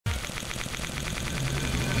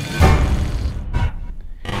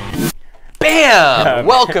Bam!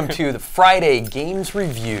 Welcome to the Friday Games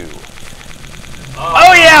Review.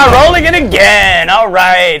 Oh yeah, rolling it again. All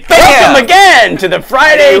right. Welcome again to the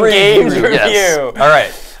Friday Games Review. Yes. All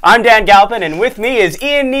right. I'm Dan Galpin, and with me is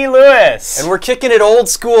Ian Nee Lewis. And we're kicking it old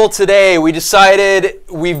school today. We decided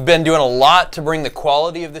we've been doing a lot to bring the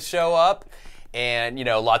quality of the show up. And, you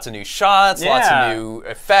know, lots of new shots, lots of new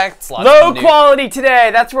effects. Low quality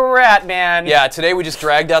today. That's where we're at, man. Yeah, today we just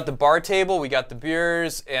dragged out the bar table. We got the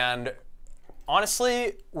beers. And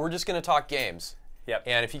honestly, we're just going to talk games. Yep.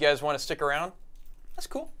 And if you guys want to stick around, that's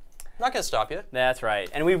cool. I'm not going to stop you. That's right.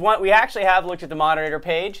 And we actually have looked at the moderator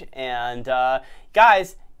page. And,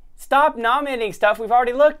 guys, stop nominating stuff we've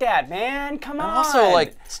already looked at, man. Come on. And also,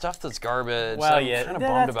 like, stuff that's garbage. Well, I'm yeah, kind of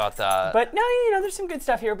bummed about that. But no, you know, there's some good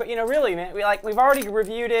stuff here. But you know, really, man, we've already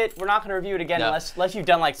reviewed it. We're not going to review it again unless you've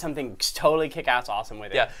done like something totally kick-ass awesome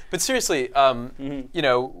with it. Yeah, but seriously, you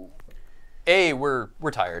know,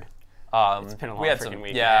 we're tired. It's been a long freaking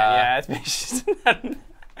week. Yeah, it's been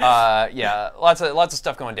yeah, lots of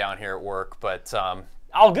stuff going down here at work, but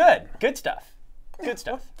all good stuff. Good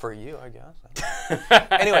stuff. For you, I guess.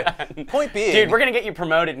 Anyway, point being... Dude, we're going to get you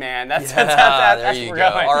promoted, man. That's there where you we're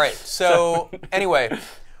go. going. All right, so anyway,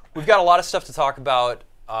 we've got a lot of stuff to talk about,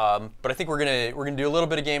 but I think we're gonna do a little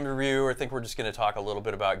bit of game review, or I think we're just going to talk a little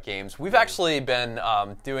bit about games. We've actually been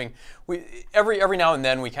doing... Every now and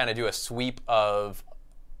then we kind of do a sweep of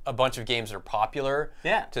a bunch of games that are popular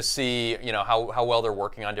to see, you know, how well they're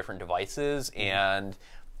working on different devices and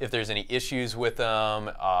if there's any issues with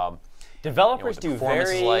them. Developers do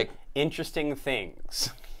very interesting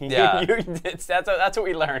things. Yeah, that's what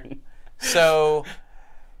we learn. So,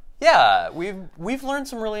 yeah, we've learned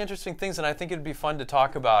some really interesting things, and I think it'd be fun to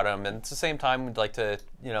talk about them. And at the same time, we'd like to,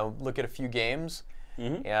 you know, look at a few games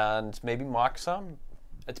and maybe mock some.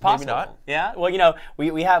 It's possible. Maybe not. Yeah. Well, you know,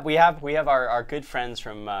 we have our good friends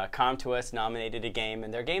from Com to Us nominated a game,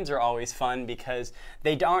 and their games are always fun because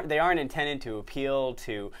they aren't intended to appeal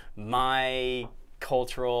to my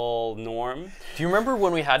cultural norm. Do you remember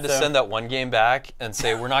when we had to send that one game back and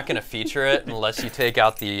say we're not going to feature it unless you take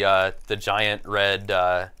out the giant red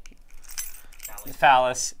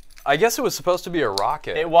phallus? I guess it was supposed to be a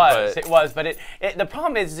rocket. It was, but the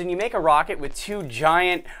problem is when you make a rocket with two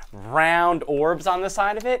giant round orbs on the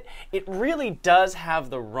side of it, it really does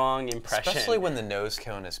have the wrong impression. Especially when the nose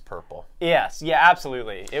cone is purple. Yes, yeah,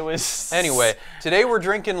 absolutely. It was... Anyway, today we're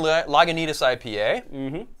drinking Lagunitas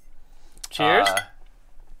IPA. Cheers.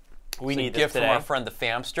 We need a gift from our friend the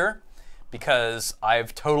Famster, because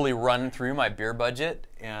I've totally run through my beer budget,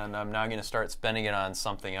 and I'm now going to start spending it on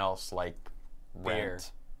something else like beer.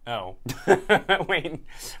 Rent. Oh, wait.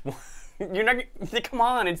 You're not. Come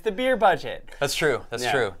on, it's the beer budget. That's true. That's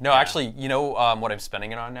true. No, actually, you know what I'm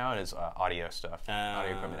spending it on now is audio stuff,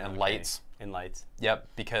 audio equipment, and lights. And lights. Yep,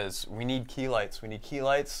 because we need key lights. We need key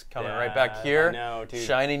lights coming right back here, I know, dude.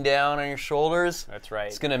 Shining down on your shoulders. That's right.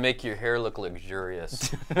 It's gonna make your hair look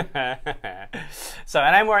luxurious. So,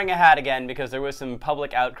 and I'm wearing a hat again because there was some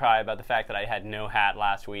public outcry about the fact that I had no hat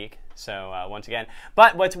last week. So once again,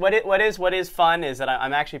 but what is fun is that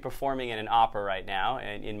I'm actually performing in an opera right now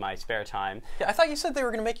in my spare time. Yeah, I thought you said they were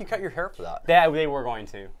going to make you cut your hair for that. They were going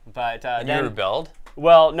to, but and you rebelled?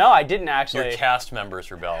 Well, no, I didn't actually. Your cast members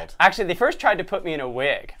rebelled. Actually, they first tried to put me in a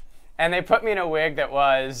wig. And they put me in a wig that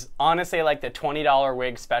was honestly like the $20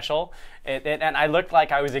 wig special. And I looked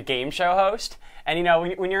like I was a game show host. And you know,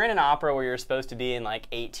 when you're in an opera where you're supposed to be in like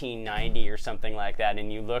 1890 or something like that,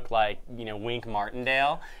 and you look like, you know, Wink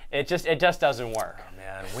Martindale, it just doesn't work. Oh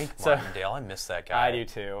man, Wink Martindale, I miss that guy. I do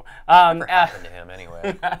too. Whatever happened to him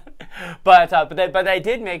anyway? But they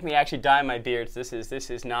did make me actually dye my beard. This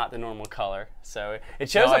is not the normal color, so it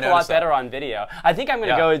shows up a lot better on video. I think I'm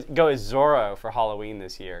gonna go as Zorro for Halloween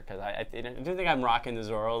this year because I don't think I'm rocking the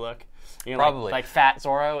Zorro look. You know, probably like Fat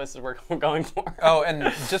Zorro is what we're going for. Oh,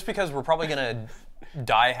 and just because we're probably gonna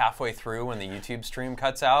die halfway through when the YouTube stream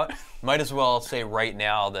cuts out, might as well say right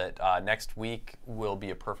now that next week will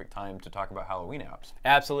be a perfect time to talk about Halloween apps.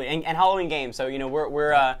 Absolutely, and Halloween games. So you know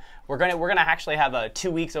we're gonna actually have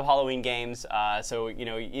 2 weeks of Halloween games. So you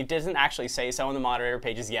know it doesn't actually say so on the moderator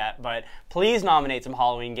pages yet, but please nominate some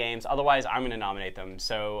Halloween games. Otherwise, I'm gonna nominate them.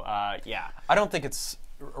 So yeah. I don't think it's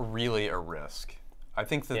really a risk. I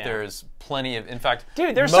think that there's plenty of, in fact,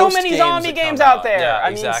 dude, there's so many zombie games out there. Yeah,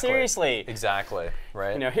 I mean, seriously. Exactly,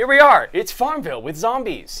 right? You know, here we are. It's Farmville with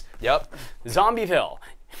zombies. Yep. Zombieville.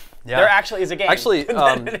 Yeah. There actually is a game. Actually,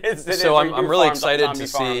 so I'm really excited to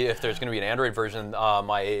see if there's going to be an Android version.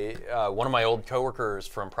 One of my old coworkers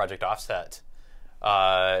from Project Offset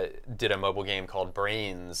did a mobile game called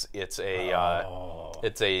Brains. It's a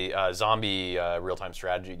zombie real-time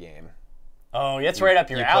strategy game. Oh, it's right up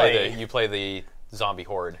your alley. You play the zombie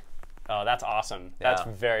horde. Oh, that's awesome. That's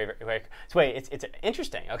very, very. So wait, it's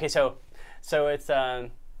interesting. Okay, so it's.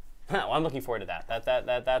 Well, I'm looking forward to that.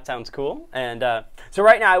 That sounds cool. And so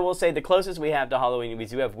right now, I will say the closest we have to Halloween, we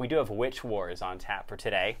do have Witch Wars on tap for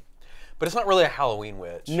today. But it's not really a Halloween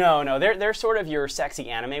witch. No, they're sort of your sexy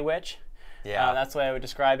anime witch. Yeah, that's the way I would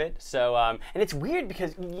describe it. So, and it's weird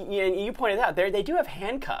because you pointed out they do have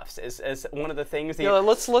handcuffs as one of the things.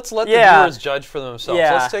 Let's let the viewers judge for themselves.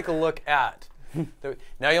 Yeah. Let's take a look at.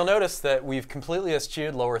 Now you'll notice that we've completely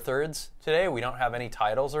eschewed lower thirds today. We don't have any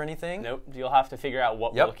titles or anything. Nope. You'll have to figure out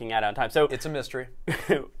what we're looking at on time. So it's a mystery.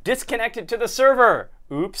 Disconnected to the server.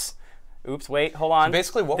 Oops. Wait, hold on. So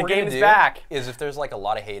basically, what the we're going to do back. is if there's like a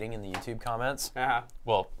lot of hating in the YouTube comments, Uh-huh.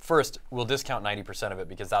 well, first we'll discount 90% of it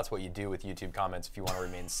because that's what you do with YouTube comments if you want to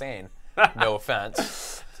remain sane. No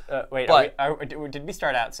offense. Wait, but, did we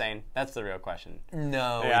start out saying? That's the real question.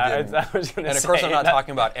 No, yeah, we didn't. I was gonna and of course, I'm not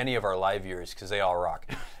talking about any of our live viewers because they all rock.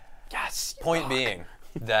 Yes. Point being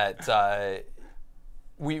that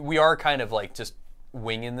we are kind of like just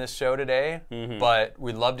winging this show today, but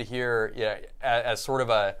we'd love to hear as sort of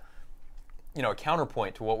a a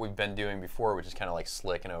counterpoint to what we've been doing before, which is kind of like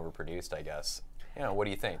slick and overproduced, I guess. What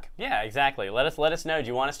do you think? Yeah, exactly. Let us know. Do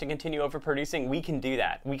you want us to continue overproducing? We can do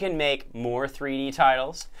that. We can make more 3D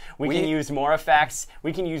titles. We can use more effects.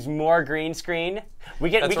 We can use more green screen.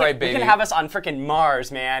 We can have us on freaking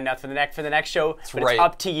Mars, man. Now for the next show, it's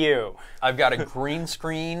up to you. I've got a green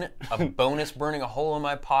screen, a bonus burning a hole in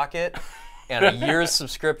my pocket, and a year's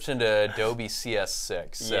subscription to Adobe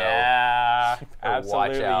CS6. So yeah,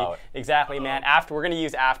 absolutely. Watch out. Exactly, man. We're gonna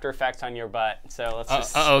use After Effects on your butt. So let's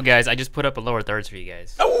just. Uh-oh, guys! I just put up a lower thirds for you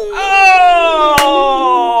guys. Oh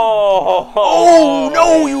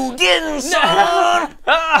no, you didn't, son!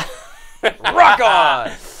 Rock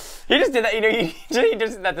on! He just did that. He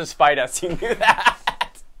just did that to spite us. He knew that.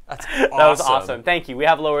 That's awesome. That was awesome. Thank you. We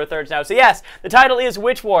have lower thirds now. So yes, the title is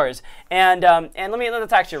Witch Wars, and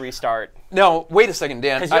let's actually restart. No, wait a second,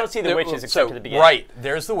 Dan. Because you don't see the witches except at the beginning. Right,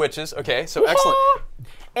 there's the witches. Okay, so excellent.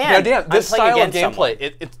 And now, Dan, this style of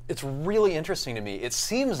gameplay, it's it's really interesting to me. It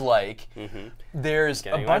seems like there's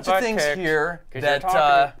a bunch of things here that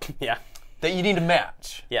that you need to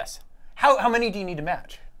match. Yes. How many do you need to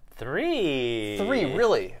match? 3. 3,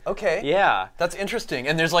 really? Okay. Yeah. That's interesting.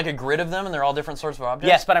 And there's like a grid of them, and they're all different sorts of objects?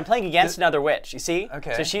 Yes, but I'm playing against another witch, you see?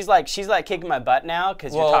 Okay. So she's like kicking my butt now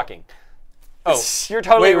because you're talking. Oh. You're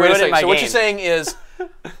totally ruining my game. So what you're saying is,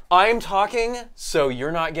 I'm talking, so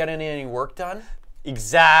you're not getting any work done?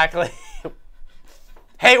 Exactly.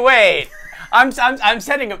 Hey, wait. I'm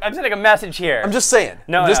sending a message here. I'm just saying.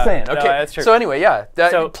 No, I'm just saying. Okay. No, that's true. So anyway, yeah.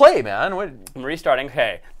 So play, man. I'm restarting.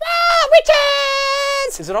 Okay.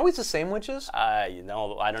 Witches! Is it always the same witches? I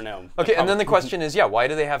don't know. Okay, and then the question is, why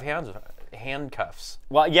do they have handcuffs?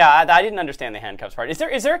 Well, yeah, I didn't understand the handcuffs part. Is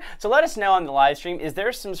there? So let us know on the live stream. Is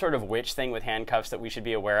there some sort of witch thing with handcuffs that we should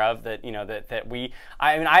be aware of? That that we.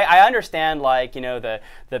 I mean, I understand like the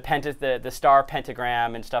star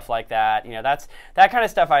pentagram and stuff like that. That's that kind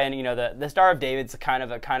of stuff. The Star of David's kind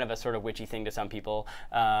of a sort of witchy thing to some people.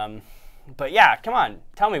 But yeah, come on,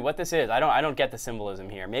 tell me what this is. I don't get the symbolism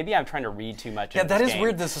here. Maybe I'm trying to read too much. Yeah, that is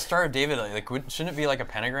weird. This is the Star of David. Like, shouldn't it be like a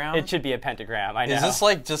pentagram? It should be a pentagram. I know. Is this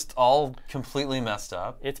like just all completely messed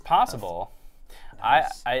up? It's possible.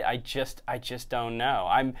 Nice. I just don't know.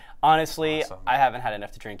 I'm honestly, awesome. I haven't had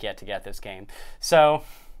enough to drink yet to get this game. So.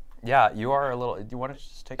 Yeah, you are a little. Do you want to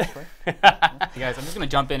just take a break? Hey guys, I'm just gonna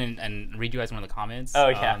jump in and read you guys one of the comments. Oh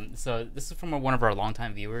yeah. So this is from one of our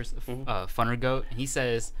longtime viewers, Funner Goat, and he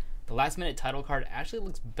says. The last-minute title card actually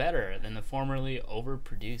looks better than the formerly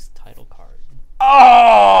overproduced title card.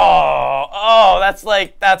 Oh, that's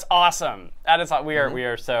awesome. That is we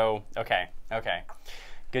are so okay.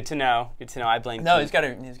 Good to know. I blame. No, he's got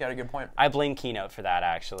a good point. I blame Keynote for that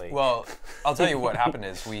actually. Well, I'll tell you what happened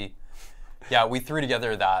is we threw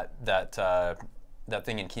together that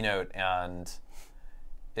thing in Keynote and.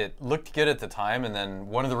 It looked good at the time, and then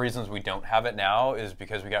one of the reasons we don't have it now is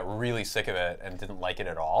because we got really sick of it and didn't like it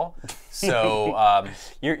at all. So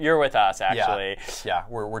you're with us, actually. Yeah,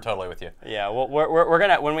 we're totally with you. Yeah, well, we're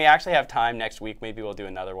gonna when we actually have time next week, maybe we'll do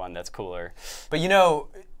another one that's cooler. But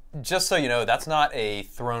just so you know, that's not a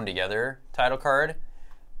thrown together title card.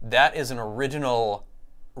 That is an original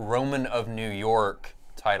Roman of New York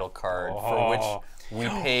title card for which we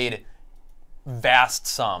paid. Vast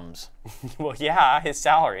sums. Well, yeah, his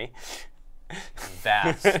salary.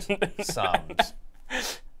 Vast sums.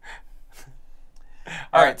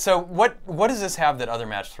 All right. So what does this have that other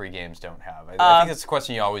match 3 games don't have? I think that's a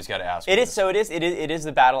question you always got to ask. It is. So it is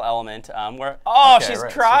the battle element where she's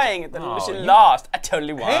crying that she lost. I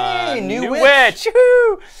totally won. Hey, new witch.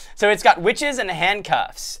 Woo-hoo! So it's got witches and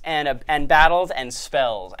handcuffs and battles and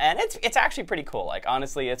spells, and it's actually pretty cool. Like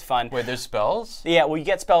honestly, it's fun. Wait, there's spells? Yeah. Well, you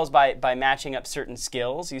get spells by matching up certain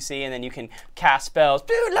skills. You see, and then you can cast spells.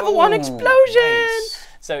 Dude, level 1 explosion. Nice.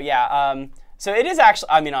 So yeah. So it is actually,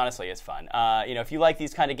 I mean, honestly, it's fun. If you like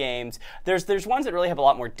these kind of games, there's ones that really have a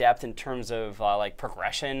lot more depth in terms of like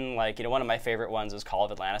progression. Like, one of my favorite ones is Call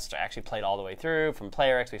of Atlantis, which I actually played all the way through from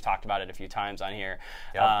PlayerX. We've talked about it a few times on here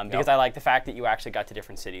because I like the fact that you actually got to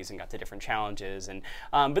different cities and got to different challenges. And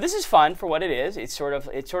but this is fun for what it is. It sort of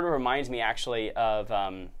reminds me actually of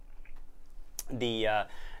the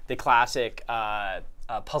classic.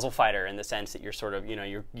 Puzzle fighter in the sense that you're sort of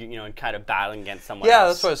kind of battling against someone else. Yeah,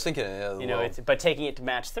 that's what I was thinking. Yeah, but taking it to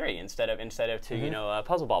match 3 instead of to a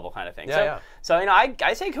puzzle bobble kind of thing. Yeah, so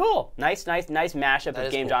I say cool, nice mashup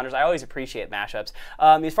of game genres. I always appreciate mashups.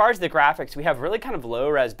 As far as the graphics, we have really kind of low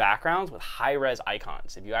res backgrounds with high res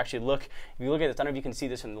icons. If you look at this, I don't know if you can see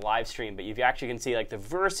this in the live stream, but if you actually can see like the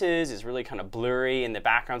verses is really kind of blurry and the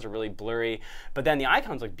backgrounds are really blurry, but then the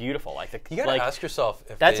icons look beautiful. You gotta ask yourself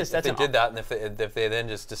if they did that and if they then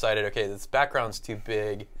just decided, okay, this background's too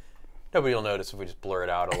big. Nobody will notice if we just blur it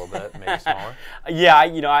out a little bit, make it smaller. Yeah,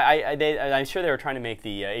 I'm sure they were trying to make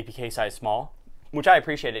the APK size small, which I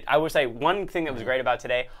appreciated. I would say one thing that was great about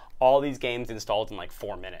today, all these games installed in like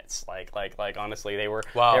 4 minutes. Like honestly, they were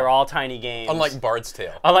all tiny games. Unlike Bard's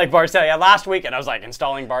Tale. Yeah, last weekend I was like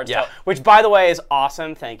installing Bard's Tale, which by the way is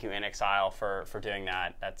awesome. Thank you InXile for doing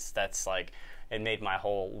that. That's like. It made my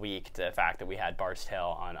whole week, the fact that we had Bard's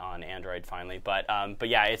Tale on Android finally. But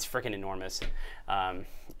yeah, it's freaking enormous. And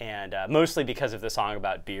mostly because of the song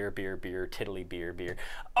about beer, tiddly beer.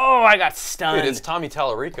 Oh, I got stunned. Wait, it's Tommy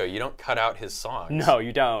Tallarico. You don't cut out his songs. No,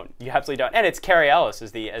 you don't. You absolutely don't. And it's Carrie Ellis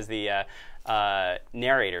as the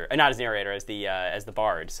narrator. Not as narrator, as the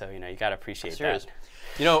bard. So, you got to appreciate that.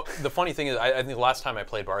 The funny thing is, I think the last time I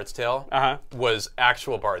played Bard's Tale was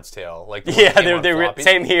actual Bard's Tale. Like they were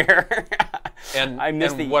same here. And I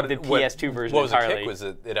missed the PS2 version what was entirely. The kick was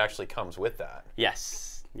it actually comes with that.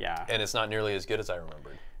 Yes. Yeah. And it's not nearly as good as I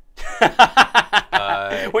remembered.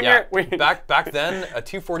 Back then, a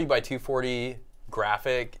 240 by 240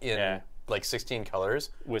 graphic in like 16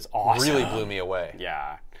 colors was awesome. Really blew me away.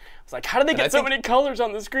 Yeah. It's like, how did they get so many colors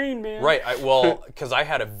on the screen, man? Right. Because I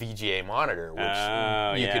had a VGA monitor,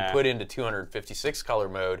 which you could put into 256 color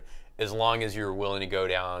mode as long as you were willing to go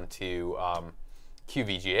down to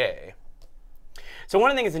QVGA. So one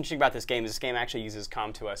of the things that's interesting about this game is this game actually uses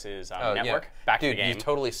Com2Us's network. Back to the game. Dude, you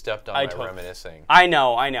totally stepped on my reminiscing. I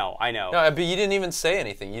know. No, but you didn't even say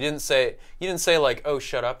anything. You didn't say like, "Oh,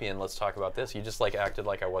 shut up, Ian. Let's talk about this." You just like acted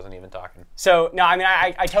like I wasn't even talking. So no, I mean,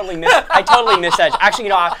 I totally missed that. Actually,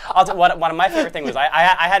 I'll tell one of my favorite things was I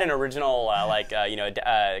had an original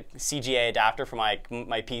CGA adapter for my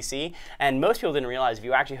PC, and most people didn't realize if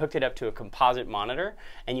you actually hooked it up to a composite monitor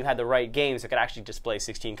and you had the right games, it could actually display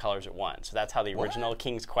 16 colors at once. So that's how the original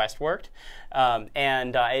King's Quest worked,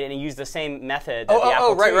 and it used the same method. That the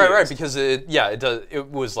Apple II right, because it does.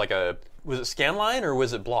 It was like was it scanline or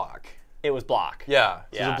was it block? It was block. Yeah,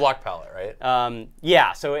 so it was a block palette, right?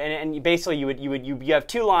 Yeah. So and basically you have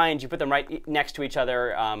 2 lines, you put them right next to each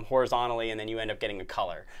other horizontally, and then you end up getting a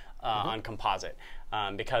color on composite.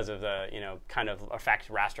 Because of the kind of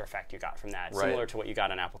raster effect you got from that, similar to what you got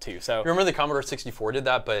on Apple II. So remember the Commodore 64 did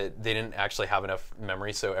that, but they didn't actually have enough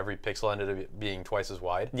memory, so every pixel ended up being twice as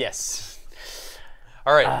wide. Yes.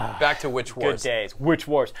 All right, back to Witch Wars. Good days, Witch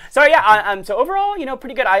Wars. So yeah, so overall,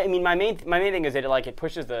 pretty good. I mean, my main thing is that it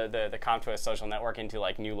pushes the Com2Us social network into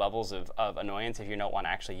like new levels of annoyance if you don't want to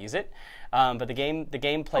actually use it. But the game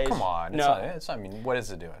plays. Oh, come on, it's not. I mean, what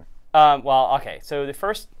is it doing? Well, okay. So the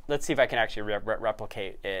first, let's see if I can actually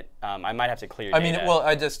replicate it. I might have to clear data.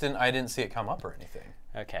 I didn't see it come up or anything.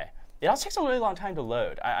 Okay. It also takes a really long time to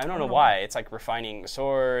load. I don't know why. It's like refining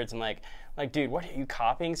swords and like, dude, what are you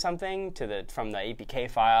copying something from the APK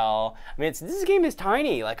file? I mean, this game is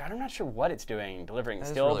tiny. Like, I'm not sure what it's doing. Delivering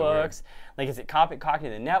steelbooks. Like, is it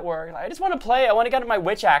copying the network? Like, I just want to play. I want to get my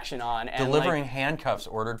witch action on. And delivering handcuffs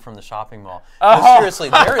ordered from the shopping mall. No, seriously,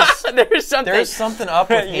 there's something up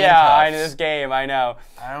with handcuffs. Yeah, I know this game. I know.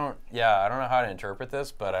 I don't know how to interpret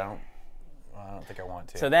this, but I don't think I want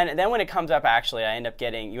to. So then when it comes up, actually,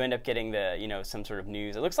 you end up getting the some sort of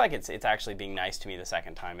news. It looks like it's actually being nice to me the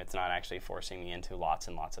second time. It's not actually forcing me into lots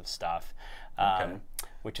and lots of stuff,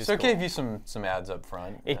 which is so. Cool. It gave you some ads up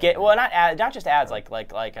front. Not just ads, like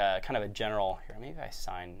kind of a general. Here, maybe I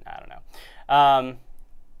sign. I don't know.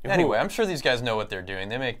 Anyway, I'm sure these guys know what they're doing.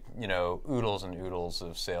 They make, oodles and oodles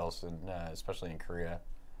of sales, and especially in Korea.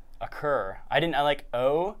 Occur. I like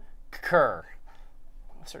occur.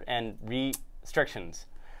 And restrictions.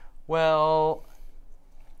 Well,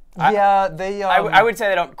 yeah, they. I would say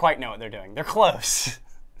they don't quite know what they're doing. They're close.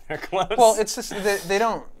 They're close. Well, it's just they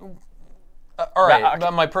don't. All right,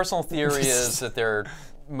 but my personal theory is that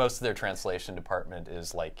most of their translation department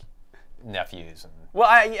is like nephews. And well,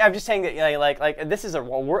 I'm just saying that like this is a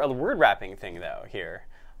word wrapping thing though here.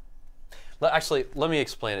 Actually, let me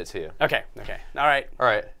explain it to you. Okay. All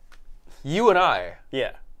right. You and I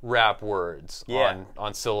Yeah. wrap words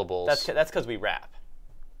on syllables. That's because we rap.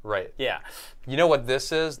 Right. Yeah. You know what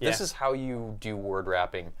this is? Yeah. This is how you do word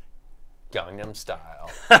wrapping, Gangnam Style.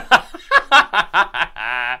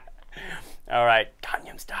 All right,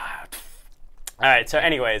 Gangnam Style. All right. So,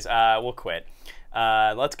 anyways, we'll quit.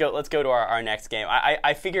 Let's go to our next game.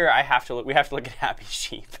 I figure we have to look at Happy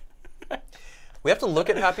Sheep. We have to look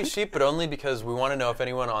at Happy Sheep, but only because we want to know if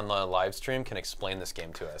anyone on the live stream can explain this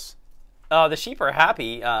game to us. The sheep are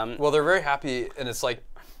happy. Well, they're very happy, and it's like,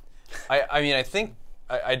 I think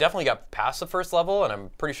I definitely got past the first level, and I'm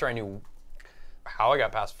pretty sure I knew how I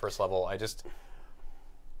got past the first level. All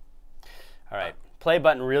right, play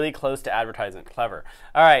button really close to advertisement. Clever.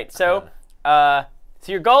 All right, so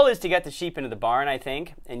your goal is to get the sheep into the barn, I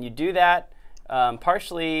think, and you do that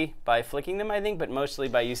partially by flicking them, I think, but mostly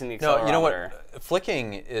by using the accelerometer. No, you know what?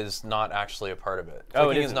 Flicking is not actually a part of it.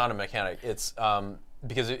 Flicking is not a mechanic. It's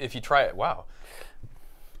because if you try it, wow.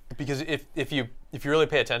 Because if you really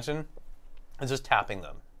pay attention, it's just tapping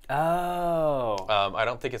them. Oh. I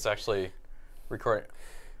don't think it's actually recording.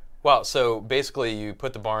 Wow. So basically, you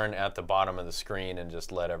put the barn at the bottom of the screen and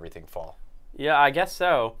just let everything fall. Yeah, I guess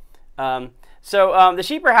so. The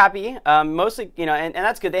sheep are happy, mostly, and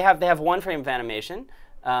that's good. They have one frame of animation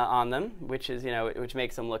on them, which is, which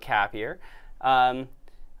makes them look happier.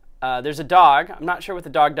 There's a dog. I'm not sure what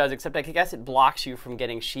the dog does, except I guess it blocks you from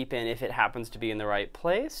getting sheep in if it happens to be in the right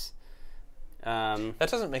place. That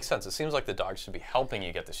doesn't make sense. It seems like the dog should be helping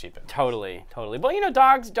you get the sheep in. Totally. Well,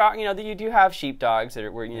 you do have sheep dogs that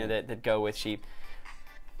are that go with sheep.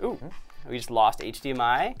 Ooh, we just lost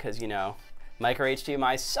HDMI because micro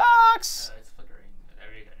HDMI sucks. It's flickering.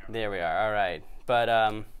 There we are. All right,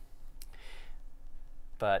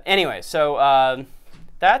 but anyway, so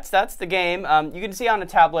that's the game. You can see on the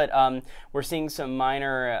tablet, we're seeing some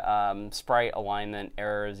minor sprite alignment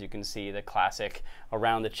errors. You can see the classic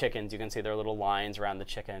around the chickens. You can see there are little lines around the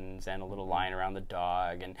chickens and a little line around the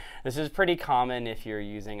dog. And this is pretty common if you're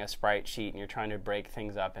using a sprite sheet and you're trying to break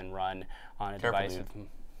things up and run on a device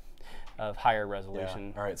of higher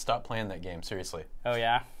resolution. Yeah. All right, stop playing that game, seriously. Oh,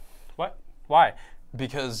 yeah? What? Why?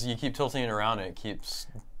 Because you keep tilting it around and it keeps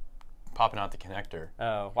popping out the connector.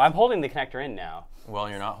 Oh, well, I'm holding the connector in now. Well,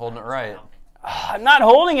 you're not holding it right. I'm not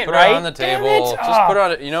holding it right. Put it on the table. Just put it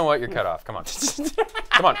on it. You know what? You're cut off. Come on.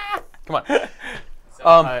 Come on.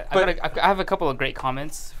 I have a couple of great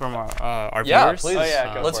comments from our viewers. Please. Oh,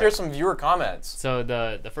 yeah, let's hear some viewer comments. So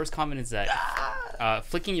the first comment is that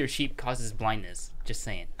flicking your sheep causes blindness. Just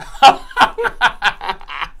saying. I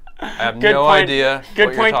have no idea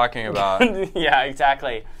what you're talking about. Yeah,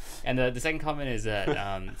 exactly. And the second comment is that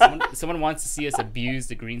someone wants to see us abuse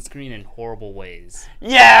the green screen in horrible ways.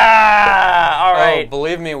 Yeah! All right. Oh,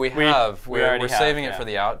 believe me, we have. We're saving it for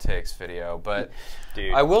the outtakes video. But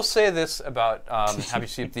Dude. I will say this about Happy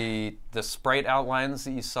Sheep. The sprite outlines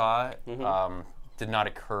that you saw did not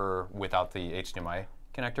occur without the HDMI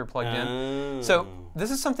connector plugged in. So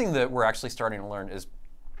this is something that we're actually starting to learn is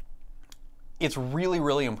it's really,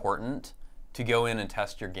 really important to go in and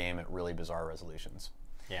test your game at really bizarre resolutions.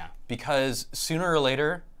 Yeah. Because sooner or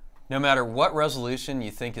later, no matter what resolution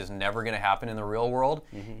you think is never going to happen in the real world,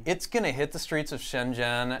 it's going to hit the streets of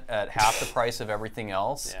Shenzhen at half the price of everything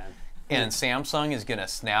else. Yeah. And Samsung is going to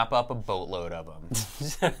snap up a boatload of them.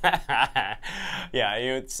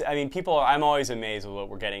 Yeah, people. I'm always amazed with what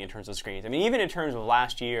we're getting in terms of screens. I mean, even in terms of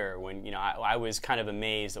last year, when I was kind of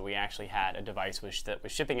amazed that we actually had a device that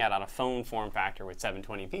was shipping out on a phone form factor with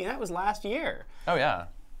 720p, and that was last year. Oh yeah.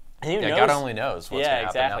 And God only knows what's going to happen. Yeah,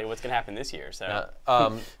 exactly. Now. What's going to happen this year? So.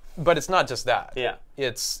 But it's not just that. Yeah.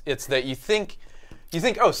 It's that you think,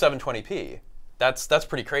 oh, 720p. That's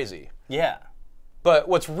pretty crazy. Yeah. But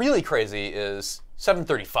what's really crazy is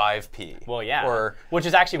 735p. Well, yeah. Or which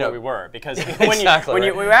is actually where we were, because we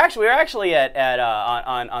were actually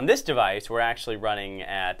on this device, we're actually running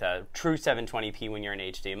at true 720p when you're in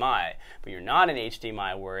HDMI, but you're not in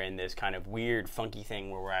HDMI. We're in this kind of weird, funky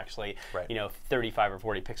thing where we're actually 35 or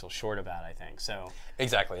 40 pixels short of that, I think. So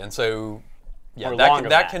exactly, and so yeah, or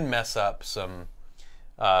that can mess up some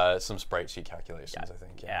some sprite sheet calculations, I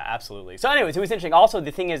think. Yeah, absolutely. So anyways, it was interesting. Also,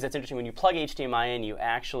 the thing is that's interesting, when you plug HDMI in, you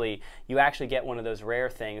actually get one of those rare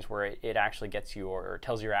things where it actually gets you or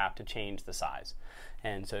tells your app to change the size.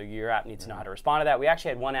 And so your app needs to know how to respond to that. We actually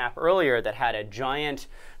had one app earlier that had a giant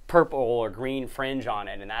purple or green fringe on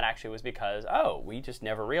it, and that actually was because, we just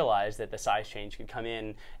never realized that the size change could come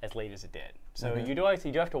in as late as it did. So you do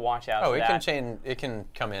have to watch out for that. It can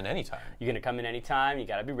come in anytime. You're going to come in anytime. You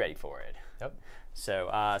got to be ready for it. Yep. So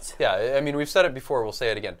yeah, I mean, we've said it before. We'll say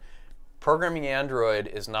it again. Programming Android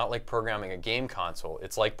is not like programming a game console.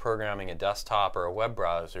 It's like programming a desktop or a web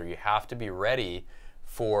browser. You have to be ready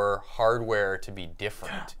for hardware to be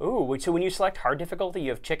different. Ooh, so when you select hard difficulty, you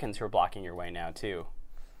have chickens who are blocking your way now too.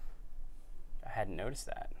 I hadn't noticed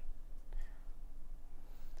that.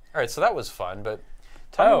 All right, so that was fun. But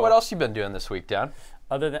tell me what else you've been doing this week, Dan.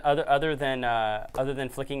 Other than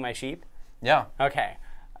flicking my sheep. Yeah. Okay.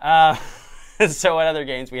 So what other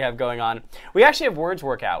games we have going on? We actually have Words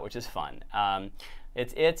Workout, which is fun.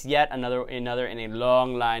 It's yet another in a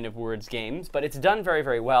long line of Words games, but it's done very,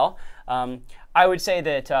 very well. I would say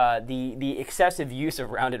that the excessive use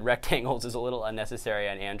of rounded rectangles is a little unnecessary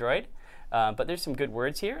on Android, but there's some good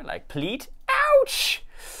words here, like pleat, ouch,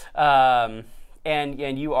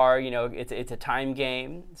 and you are, it's a time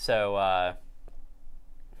game, so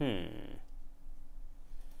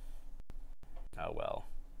oh well.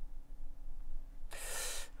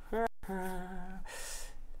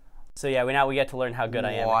 So yeah, now we get to learn how good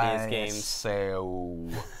I am at these games. So.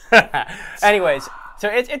 Anyways, so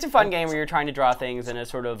it's a fun game where you're trying to draw things in a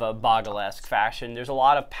sort of a Boggle-esque fashion. There's a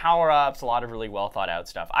lot of power-ups, a lot of really well thought out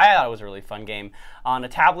stuff. I thought it was a really fun game. On a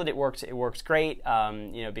tablet, it works great,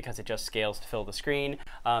 because it just scales to fill the screen.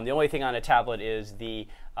 The only thing on a tablet is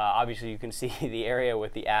obviously you can see the area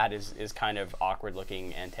with the ad is kind of awkward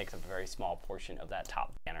looking and takes up a very small portion of that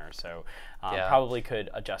top banner. So probably could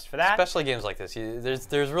adjust for that. Especially games like this,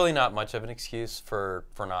 there's really not much of an excuse for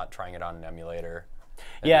not trying it on an emulator.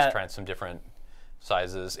 And just trying some different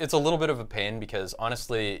sizes. It's a little bit of a pain because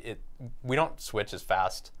honestly, we don't switch as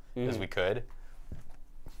fast as we could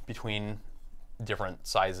between different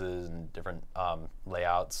sizes and different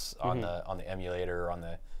layouts on the emulator or on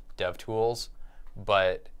the dev tools,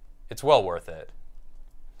 but it's well worth it.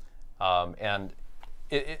 And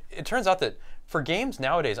it turns out that for games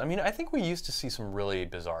nowadays, I mean, I think we used to see some really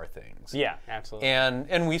bizarre things. Yeah, absolutely.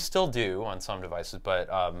 And we still do on some devices, but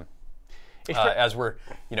as we're,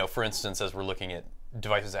 for instance, as we're looking at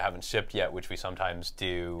devices that haven't shipped yet, which we sometimes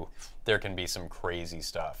do, there can be some crazy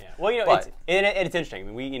stuff. Yeah. Well, it's interesting.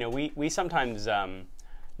 I mean, we sometimes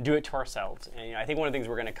do it to ourselves, and I think one of the things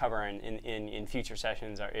we're going to cover in future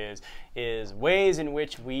sessions is ways in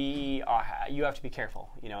which you have to be careful,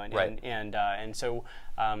 and so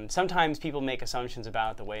sometimes people make assumptions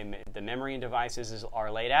about the way the memory in devices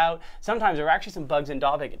are laid out. Sometimes there are actually some bugs in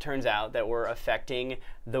Dalvik, it turns out, that were affecting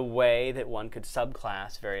the way that one could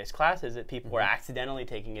subclass various classes that people were accidentally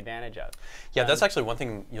taking advantage of. Yeah, that's actually one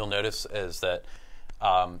thing you'll notice is that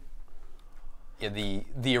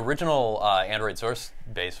the original Android source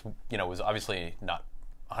base, was obviously not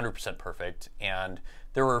 100% perfect, and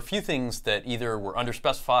there were a few things that either were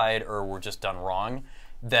underspecified or were just done wrong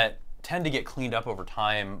that tend to get cleaned up over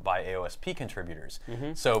time by AOSP contributors.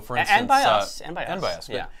 So, for instance, and by us.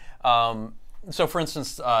 Yeah. So, for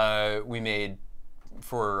instance, we made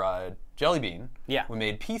for Jelly Bean, we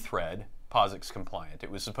made pthread POSIX compliant. It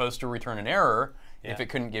was supposed to return an error if it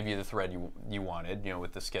couldn't give you the thread you wanted,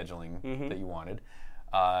 with the scheduling that you wanted.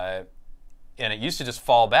 And it used to just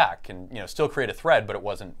fall back and still create a thread, but it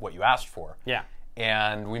wasn't what you asked for. Yeah.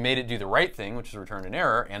 And we made it do the right thing, which is return an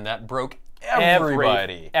error, and that broke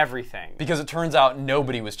everybody. Everything. Because it turns out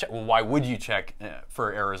nobody was checking. Well, why would you check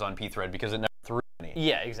for errors on pthread? Because it never threw any.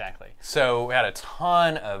 Yeah, exactly. So we had a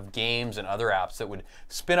ton of games and other apps that would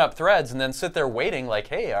spin up threads and then sit there waiting, like,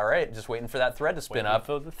 hey, all right, just waiting for that thread to spin up.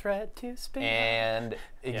 For the thread to spin and up.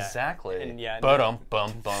 Exactly. And bum.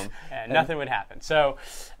 And nothing would happen. So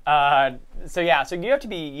you have to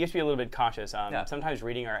be a little bit cautious. Sometimes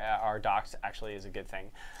reading our docs actually is a good thing.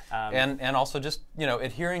 And also just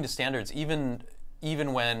adhering to standards even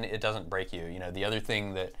when it doesn't break you. The other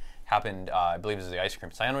thing that happened, I believe, is the ice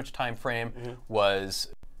cream sandwich time frame was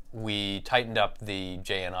we tightened up the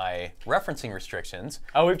JNI referencing restrictions.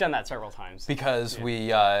 Oh, we've done that several times. Because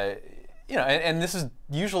we, and this is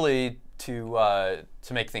usually to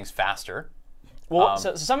make things faster. Well,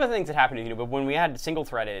 so some of the things that happened, but when we had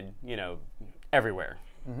single-threaded, everywhere,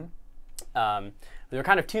 there were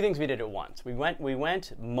kind of two things we did at once. We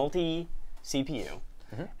went multi-CPU,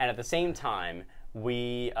 and at the same time,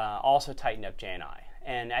 we also tightened up JNI.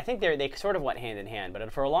 And I think they sort of went hand in hand,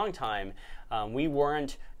 but for a long time, we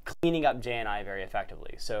weren't cleaning up JNI very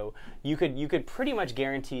effectively. So you could pretty much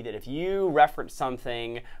guarantee that if you reference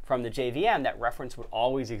something from the JVM, that reference would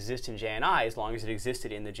always exist in JNI as long as it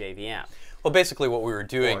existed in the JVM. Well, basically what we were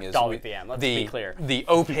doing is VM, let's be clear. The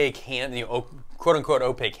opaque quote-unquote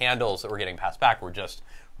opaque handles that were getting passed back were just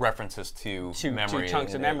references to memory,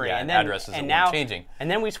 chunks of memory, and addresses that weren't changing. And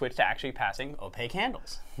then we switched to actually passing opaque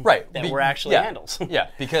handles, right? That were actually handles. Yeah,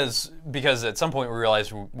 because at some point we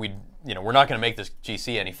realized we're not going to make this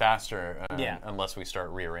GC any faster unless we start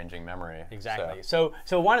rearranging memory. Exactly. So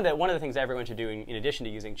one of the things everyone should do in addition to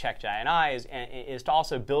using check JNI is to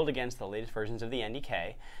also build against the latest versions of the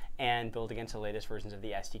NDK and build against the latest versions of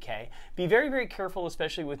the SDK. Be very, very careful,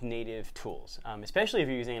 especially with native tools, especially if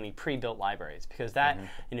you're using any pre-built libraries, because that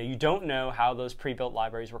you don't know how those pre-built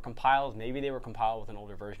libraries were compiled. Maybe they were compiled with an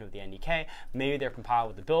older version of the NDK. Maybe they're compiled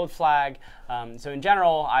with the build flag. So in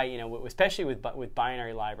general, especially with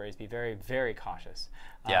binary libraries, be very, very cautious.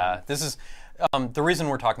 Yeah, this is the reason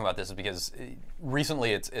we're talking about this is because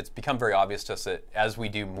recently it's become very obvious to us that as we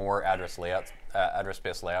do more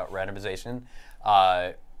address-based layout randomization,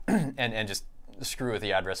 and just screw with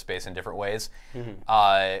the address space in different ways.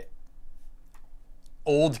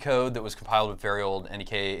 Old code that was compiled with very old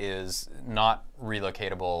NDK is not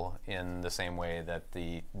relocatable in the same way that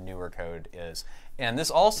the newer code is. And this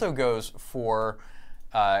also goes for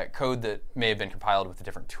code that may have been compiled with a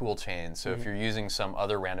different tool chain. So if you're using some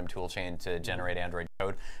other random tool chain to generate Android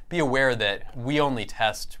code, be aware that we only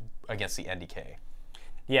test against the NDK.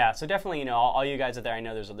 Yeah, so definitely, all you guys out there, I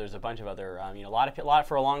know there's a bunch of other, a lot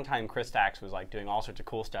for a long time, Chris Stacks was like doing all sorts of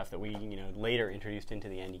cool stuff that we, later introduced into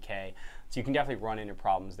the NDK. So you can definitely run into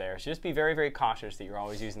problems there. So just be very, very cautious that you're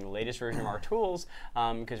always using the latest version of our tools,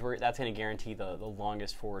 because that's going to guarantee the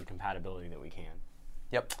longest forward compatibility that we can.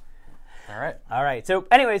 Yep. All right. All right. So,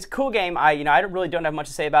 anyways, cool game. I really don't have much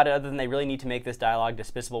to say about it other than they really need to make this dialog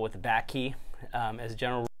dismissible with the back key as a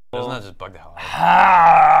general rule. Doesn't that just bug the hell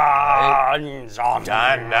out of you?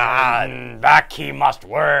 Back key must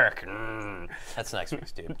work. That's next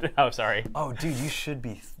week's, dude. Oh, sorry. Oh, dude, you should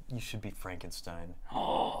be Frankenstein.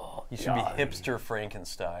 Oh, you should be hipster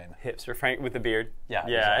Frankenstein. Hipster Frank with the beard.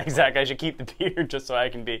 Yeah, exactly. I should keep the beard just so I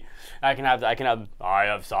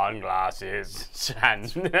have sunglasses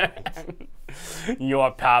and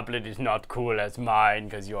your tablet is not cool as mine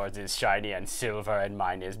because yours is shiny and silver and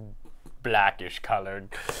mine is blackish colored.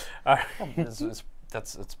 It's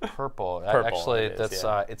purple. Purple. Actually,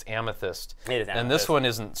 it's amethyst. It is amethyst. And this one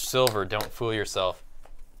isn't silver. Don't fool yourself.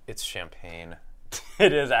 It's champagne.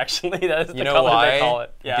 It is actually. That is the you know color why? they call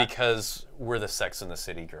it. Yeah. Because we're the Sex and the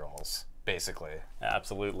City girls, basically.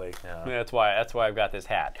 Absolutely. Yeah. That's why I've got this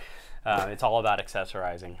hat. It's all about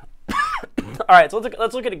accessorizing. All right, so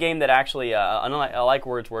let's look at a game that actually, unlike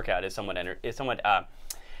Words Workout, is somewhat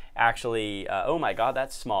actually. Oh my God,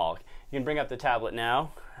 that's small. You can bring up the tablet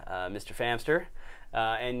now, Mr. Famster.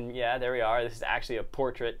 And yeah, there we are. This is actually a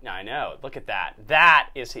portrait. I know. Look at that. That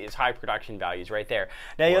is high production values right there.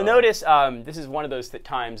 Now you'll notice this is one of those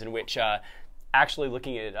times in which actually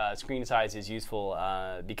looking at screen size is useful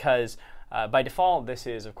because by default this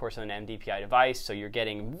is of course an MDPI device, so you're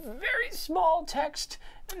getting very small text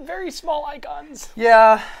and very small icons.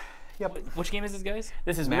 Yeah. Yep. Which game is this, guys?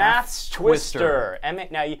 This is Maths Twister.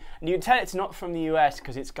 Now you can tell it's not from the US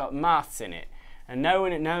because it's got maths in it. And no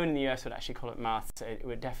one in the US would actually call it maths. It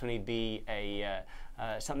would definitely be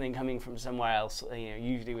something coming from somewhere else,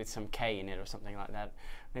 usually with some K in it or something like that.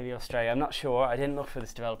 Maybe Australia. I'm not sure. I didn't look for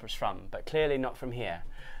this developer's from, but clearly not from here.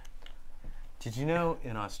 Did you know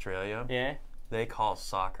in Australia, they call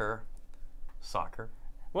soccer?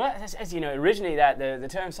 Well, as you know, originally the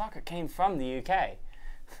term soccer came from the UK.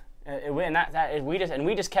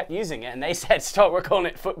 We just kept using it, and they said, "Stop! We're calling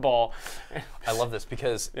it football." I love this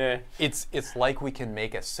because it's like we can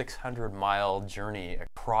make a 600-mile journey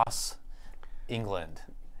across England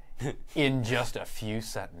in just a few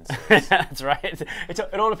sentences. That's right.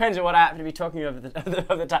 It all depends on what I happen to be talking of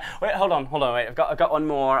the time. Wait, hold on. Wait, I've got one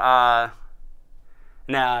more.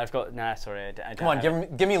 Sorry. Come on,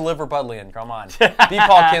 give me Liverpudlian. Come on, be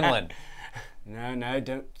Paul Kinlan. No,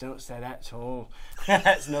 don't say that at all.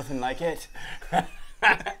 That's nothing like it.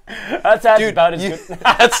 That's about as good.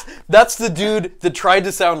 That's the dude that tried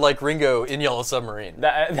to sound like Ringo in Yellow Submarine.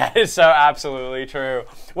 That is so absolutely true.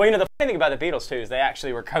 Well, the funny thing about the Beatles too is they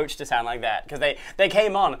actually were coached to sound like that because they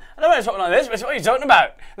came on. I don't want to talk like this. What are you talking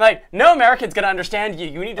about? Like, no American's gonna understand you.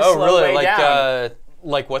 You need to slow way down.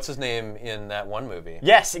 Like what's his name in that one movie?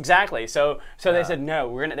 Yes, exactly. So they said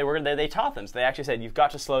no. They taught them. So they actually said you've got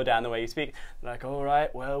to slow down the way you speak. They're like, all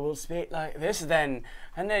right, well we'll speak like this then,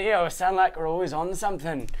 and then sound like we're always on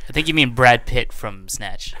something. I think you mean Brad Pitt from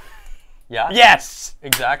Snatch. Yeah. Yes.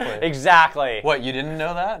 Exactly. Exactly. What, you didn't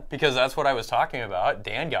know that? Because that's what I was talking about.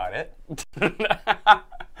 Dan got it.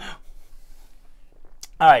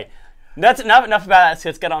 All right. That's enough about that. So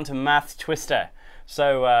let's get on to Math Twister.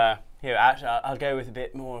 So. Here, actually, I'll go with a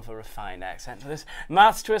bit more of a refined accent for this.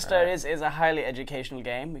 Maths Twister is a highly educational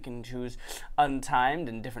game. We can choose untimed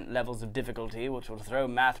and different levels of difficulty, which will throw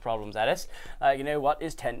math problems at us. Like, what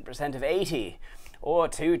is 10% of 80? Or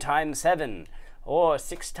 2 times 7? Or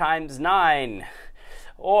 6 times 9?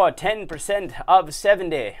 Or 10% of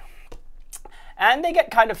 70? And they get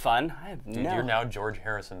kind of fun. Dude, you're now George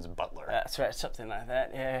Harrison's butler. That's right, something like that.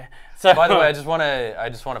 Yeah. So, by the way, I just want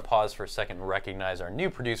to pause for a second and recognize our new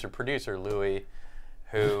producer, Louis,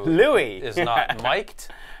 who is not mic'd.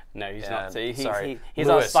 No, he's not. So he's sorry, he's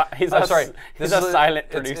Lewis. He's a silent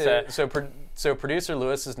producer. So producer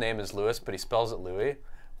Lewis's name is Lewis, but he spells it Louis,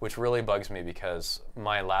 which really bugs me because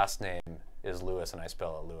my last name is Lewis and I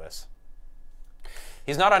spell it Lewis.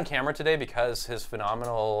 He's not on camera today because his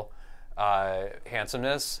phenomenal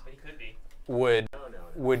handsomeness would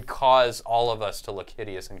cause all of us to look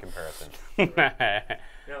hideous in comparison.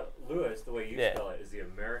 Now, Lewis, the way you spell it is the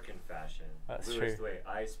American fashion. That's Lewis, true. the way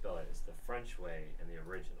I spell it is the French way and the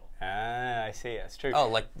original. Ah, I see. That's true. Oh,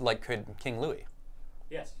 like King Louis.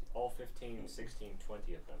 Yes, all 15, 16,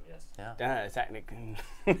 20 of them, yes. Yeah. Technically,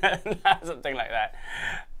 something like that.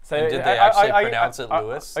 So, and did they actually pronounce it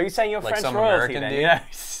Lewis? Are you saying you're like French some royalty American then? dude?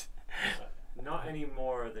 Yes. Not any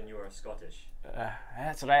more than you are Scottish.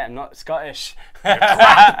 That's right. I'm not Scottish.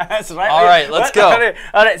 That's right. All right, let's go.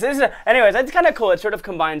 All right. So this is anyways, it's kind of cool. It sort of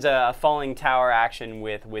combines a falling tower action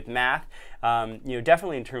with math.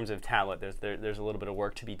 Definitely in terms of tablet, there's a little bit of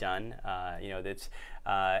work to be done.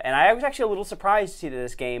 And I was actually a little surprised to see that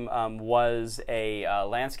this game was a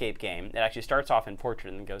landscape game. It actually starts off in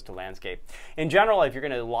portrait and then goes to landscape. In general, if you're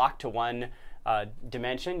going to lock to one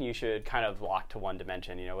dimension, you should kind of lock to one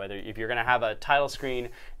dimension. Whether if you're going to have a title screen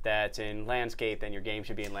that's in landscape, then your game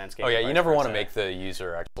should be in landscape. Oh yeah, you never want to make the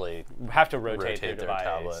user actually have to rotate their device.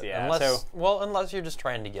 Tablet. Yeah, unless you're just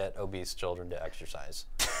trying to get obese children to exercise,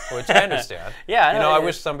 which I understand. Yeah, I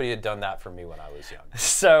wish somebody had done that for me when I was young.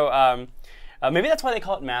 So. Maybe that's why they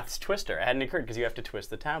call it Maths Twister. It hadn't occurred because you have to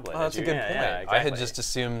twist the tablet. Oh, that's a good point. Yeah, exactly. I had just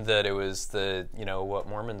assumed that it was the what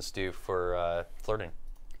Mormons do for flirting.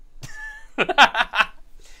 You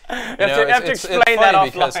have to explain that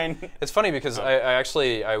offline. It's funny because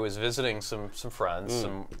I was visiting some friends.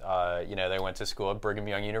 They went to school at Brigham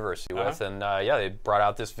Young University with, and they brought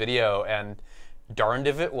out this video, and darned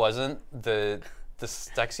if it wasn't the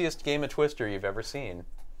sexiest game of Twister you've ever seen.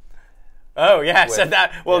 Oh yeah,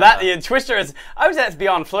 Twister is. I would say that's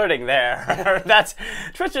beyond flirting there. That's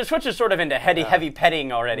Twister's sort of into heavy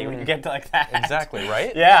petting already when you get to like that. Exactly,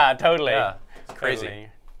 right? Yeah, totally. Yeah, it's crazy. Totally.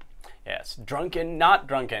 Yes, drunken, not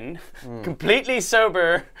drunken, completely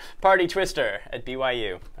sober party Twister at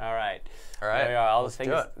BYU. All right. There we are. All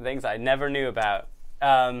the things I never knew about.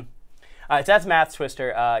 So that's Maths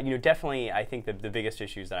Twister. Definitely, I think the biggest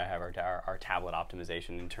issues that I have are tablet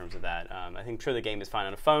optimization in terms of that. I think sure the game is fine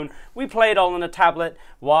on a phone. We play it all on a tablet.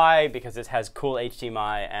 Why? Because it has cool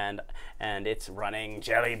HDMI and it's running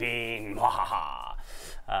Jelly Bean.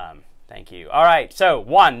 Thank you. All right, so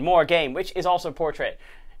one more game, which is also portrait.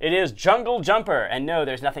 It is Jungle Jumper, and no,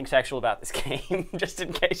 there's nothing sexual about this game, just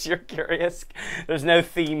in case you're curious. There's no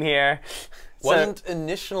theme here. Wasn't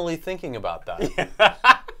initially thinking about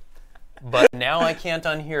that. But now I can't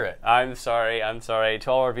unhear it. I'm sorry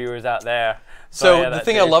to all our viewers out there. So the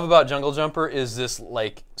thing I love about Jungle Jumper is this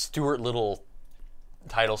like Stuart Little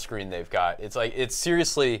title screen they've got. It's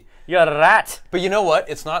seriously. You're a rat. But you know what?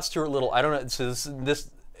 It's not Stuart Little. I don't know. So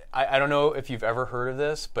I don't know if you've ever heard of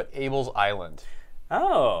this, but Abel's Island.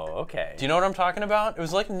 Oh, okay. Do you know what I'm talking about? It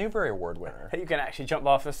was like a Newbery Award winner. You can actually jump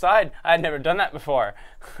off the side. I had never done that before.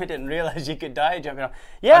 I didn't realize you could die jumping off.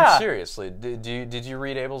 Yeah. Seriously, did you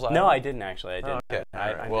read Abel's Island? No, I didn't actually. I didn't. Oh,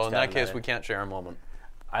 okay. Well, in that case, we can't share a moment.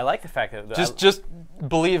 I like the fact that just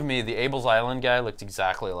believe me, the Abel's Island guy looked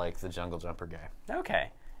exactly like the Jungle Jumper guy.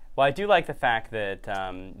 Okay. Well, I do like the fact that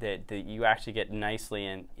that you actually get nicely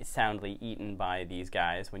and soundly eaten by these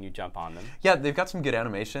guys when you jump on them. Yeah, they've got some good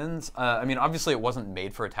animations. I mean, obviously, it wasn't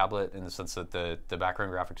made for a tablet in the sense that the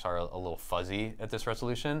background graphics are a little fuzzy at this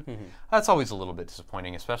resolution. Mm-hmm. That's always a little bit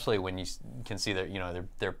disappointing, especially when you can see that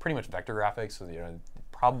they're pretty much vector graphics, so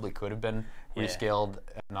probably could have been rescaled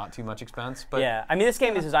at not too much expense. But yeah, I mean, this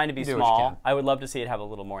game is designed to be do what you small. can. I would love to see it have a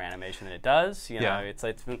little more animation than it does. You know, it's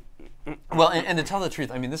well, and to tell the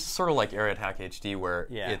truth, I mean, this is sort of like Area Hack HD, where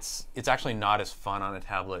Yeah. it's actually not as fun on a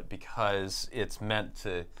tablet because it's meant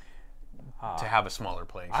to have a smaller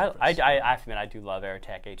playing surface. I have to admit, I do love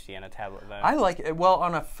AirTech HD on a tablet, though. I like it. Well,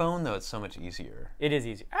 on a phone though, it's so much easier. It is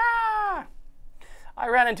easy. Ah! I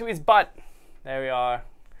ran into his butt. There we are.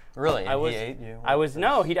 Really? I was. He ate you? I was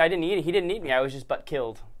no. I didn't eat it. He didn't eat me. I was just butt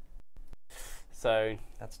killed. So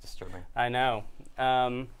That's disturbing. I know.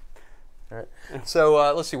 All right.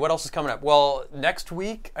 So let's see what else is coming up. Well, next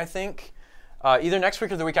week I think, either next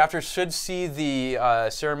week or the week after, should see the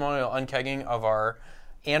ceremonial unkegging of our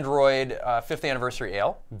Android 5th anniversary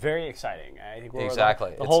ale. Very exciting. I think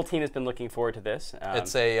Exactly. The whole team has been looking forward to this.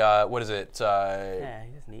 It's a what is it? Yeah,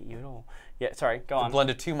 he doesn't eat you at all. Yeah, sorry. Go on. Blend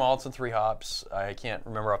of 2 malts and 3 hops. I can't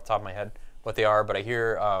remember off the top of my head what they are, but I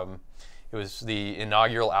hear it was the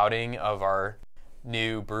inaugural outing of our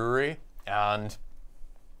new brewery, and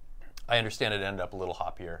I understand it ended up a little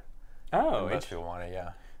hoppier. Oh, Most people want it,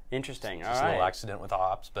 yeah. interesting. All Just a little right. accident with the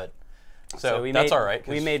hops, but So we that's made, all right.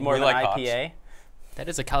 'Cause We made more we than like an hops. IPA. That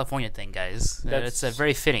is a California thing, guys. That's- It's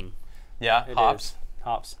very fitting. Yeah, It hops. is.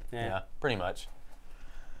 Hops. Yeah. Yeah, pretty much.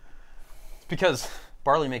 It's because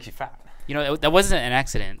barley makes you fat. You know, that wasn't an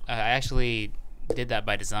accident. I actually did that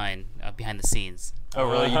by design, behind the scenes. Oh,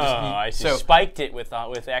 really? You I see. so Spiked it with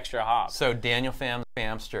extra hops. so Daniel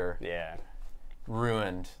Famster Yeah.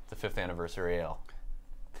 ruined the 5th anniversary ale.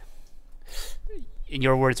 In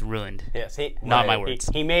your words, ruined. Yes. Not my words.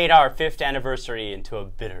 He made our 5th anniversary into a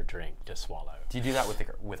bitter drink to swallow. Do you do that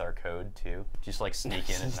with our code too? Just like sneak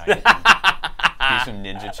in at night and do some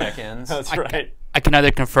ninja check-ins? That's right. I can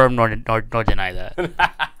neither confirm nor deny that.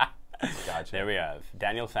 Gotcha. There we have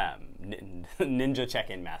Daniel Pham, Ninja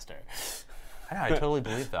Check-In Master. I know, I totally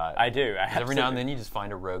believe that. I do. 'Cause every now and then you just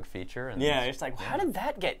find a rogue feature. And Yeah, it's like, how did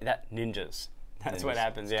that get that ninjas? That's what Ninjas.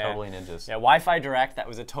 happens. Yeah. Totally ninjas. Yeah. Wi-Fi Direct. That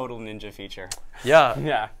was a total ninja feature. Yeah,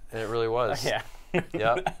 Yeah. it really was. Yeah.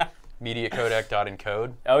 Yep. Media codec dot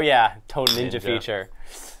encode. Oh yeah, total ninja, Ninja. feature.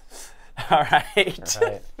 All right. All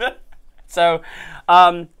right.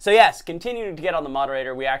 So yes, continuing to get on the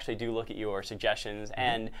moderator, we actually do look at your suggestions,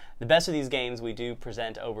 and the best of these games we do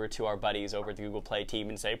present over to our buddies over at the Google Play team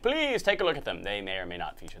and say, please take a look at them. They may or may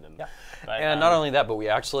not feature them. Yeah. But, And not only that, but we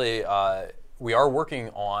actually we are working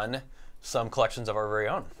on some collections of our very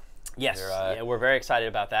own. Yes, They're, yeah, we're very excited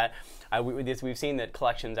about that. We've seen that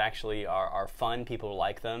collections actually are fun. People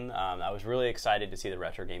like them. I was really excited to see the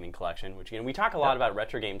retro gaming collection, which we talk a lot about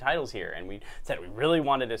retro game titles here, and we said we really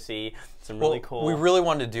wanted to see some really cool. We really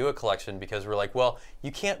wanted to do a collection because we're like, well,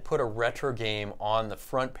 you can't put a retro game on the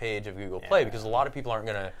front page of Google Play because a lot of people aren't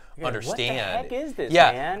going to understand. What the heck is this,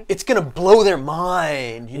 yeah, man? it's going to blow their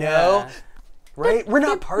mind, you know? Right? We're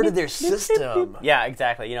not part of their system. Yeah,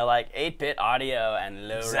 exactly. You know, like 8-bit audio and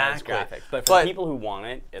low-res Exactly. graphics. But for But- the people who want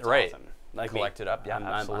it, it's Right. awesome. Like Collect me. it up, yeah, I'm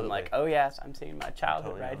absolutely. like, oh yes, I'm seeing my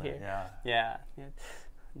childhood Totally right know here. that, Yeah.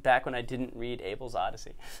 Back when I didn't read Abel's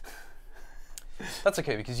Odyssey. That's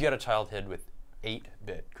okay because you had a childhood with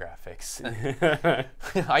 8-bit graphics.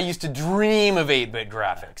 I used to dream of 8-bit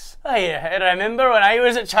graphics. I remember when I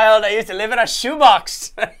was a child, I used to live in a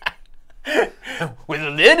shoebox. With a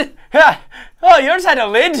lid? Yeah. Oh, yours had a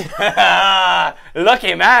lid?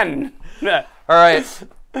 Lucky man. All right.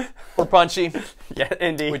 We're punchy. Yeah,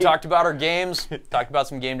 indeed. We talked about our games, talked about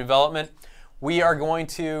some game development. We are going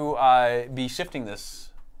to be shifting this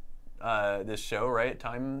show, right?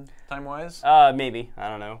 Time-wise? Maybe. I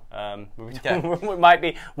don't know. We might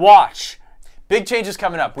be. Watch. Big changes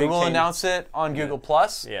coming up. We will changes. announce it on Google+.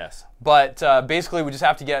 Yes. But basically, we just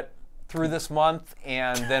have to get through this month,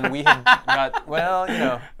 and then we have got, well, you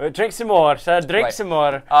know. Drink some more. Drink Right. some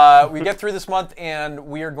more. We get through this month, and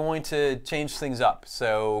we are going to change things up.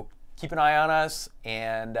 So keep an eye on us,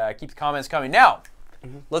 and keep the comments coming. Now,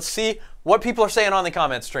 let's see what people are saying on the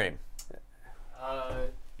comment stream.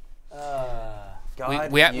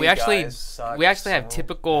 God, we you actually guys suck have so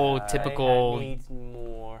typical I need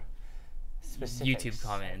more specifics. YouTube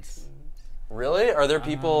comments. Really? Are there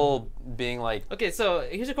people being like, Okay, so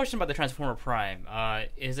here's a question about the Transformer Prime.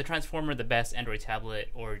 Is the Transformer the best Android tablet,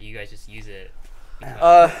 or do you guys just use it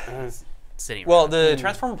sitting? well, around? the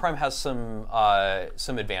Transformer Prime has some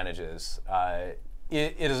advantages.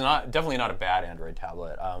 It is definitely not a bad Android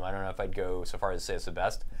tablet. I don't know if I'd go so far as to say it's the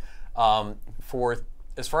best.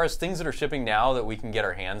 As far as things that are shipping now that we can get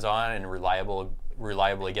our hands on and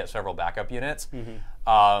reliably get several backup units,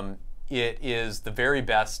 it is the very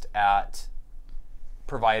best at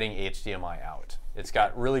providing HDMI out. It's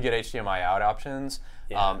got really good HDMI out options.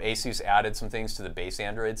 Yeah. Asus added some things to the base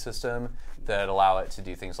Android system that allow it to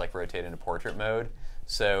do things like rotate into portrait mode.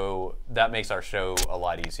 So that makes our show a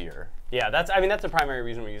lot easier. Yeah, that's the primary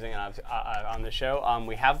reason we're using it on the show.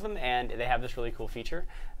 We have them, and they have this really cool feature.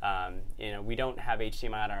 We don't have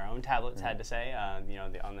HDMI on our own tablets, had to say,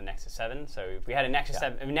 on the Nexus 7. So if we had a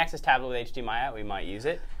Nexus tablet with HDMI out, we might use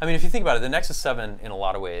it. I mean, if you think about it, the Nexus 7 in a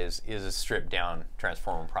lot of ways is a stripped down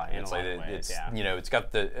Transformer Prime. It's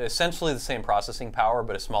got essentially the same processing power,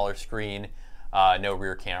 but a smaller screen, no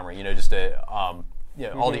rear camera. Just all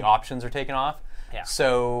the options are taken off. Yeah.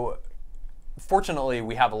 So fortunately,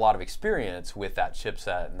 we have a lot of experience with that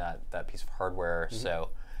chipset and that piece of hardware, so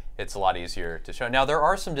it's a lot easier to show. Now, there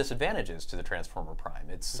are some disadvantages to the Transformer Prime.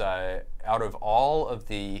 It's out of all of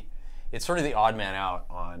it's sort of the odd man out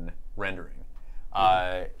on rendering.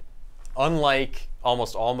 Unlike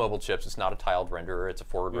almost all mobile chips, it's not a tiled renderer, it's a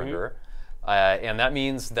forward renderer. And that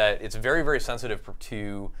means that it's very, very sensitive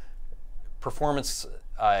to performance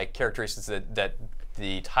characteristics that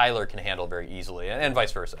the tiler can handle very easily, and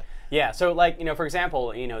vice versa. Yeah. So, for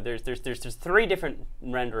example, there's 3 different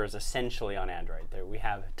renderers essentially on Android. We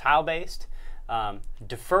have tile-based,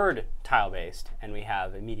 deferred tile-based, and we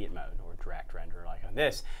have immediate mode or direct render, like on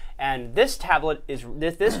this. And this tablet this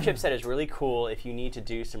chipset is really cool if you need to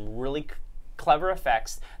do some really clever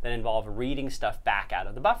effects that involve reading stuff back out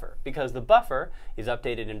of the buffer, because the buffer is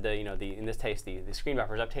updated in in this case the screen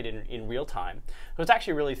buffer is updated in real time, so it's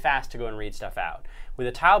actually really fast to go and read stuff out. With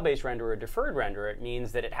a tile-based renderer or deferred renderer, it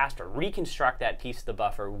means that it has to reconstruct that piece of the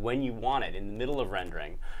buffer when you want it in the middle of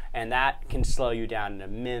rendering, and that can slow you down an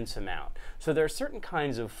immense amount. So there are certain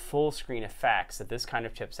kinds of full screen effects that this kind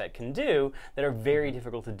of chipset can do that are very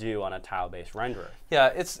difficult to do on a tile-based renderer. Yeah,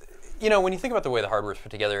 it's when you think about the way the hardware is put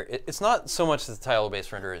together, it's not so much that the tile-based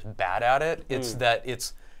renderer is bad at it, it's that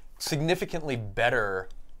it's significantly better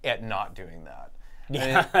at not doing that.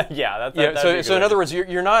 So in other words,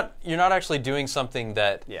 you're not actually doing something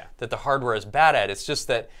that the hardware is bad at. It's just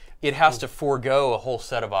that it has to forego a whole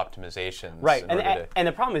set of optimizations. Right, and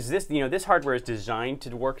the problem is this hardware is designed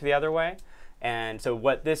to work the other way. And so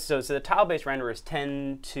the tile-based renderers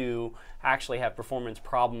tend to actually have performance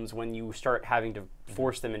problems when you start having to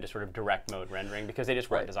force them into sort of direct mode rendering, because they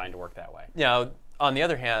just weren't designed to work that way. Now, on the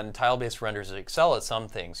other hand, tile-based renders excel at some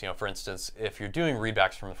things. For instance, if you're doing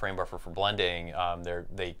readbacks from the frame buffer for blending,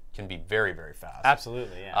 they can be very, very fast.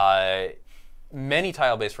 Absolutely, yeah. Many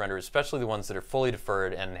tile-based renders, especially the ones that are fully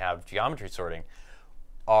deferred and have geometry sorting,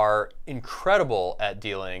 are incredible at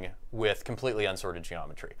dealing with completely unsorted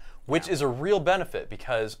geometry, which is a real benefit,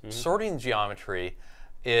 because sorting geometry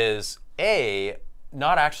is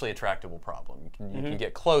not actually a tractable problem. You can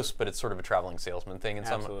get close, but it's sort of a traveling salesman thing in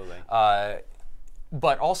some. Absolutely.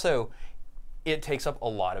 But also, it takes up a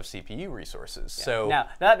lot of CPU resources. Yeah. So now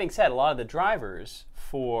that being said, a lot of the drivers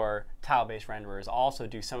for tile-based renderers also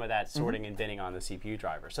do some of that sorting and binning on the CPU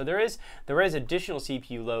driver. So there is additional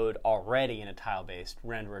CPU load already in a tile-based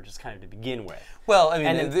renderer, just kind of to begin with. Well, I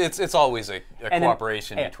mean, it's always a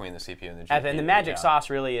cooperation between the CPU and the GPU. And the magic sauce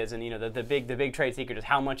really is, and the big trade secret is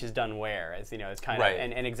how much is done where. It's it's kind of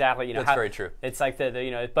and exactly that's very true. It's like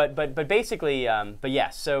but basically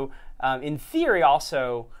yes. So in theory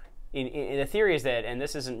also. The theory is that, and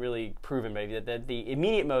this isn't really proven, but that the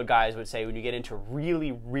immediate mode guys would say when you get into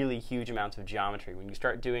really, really huge amounts of geometry, when you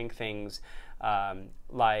start doing things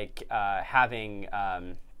like having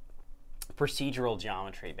procedural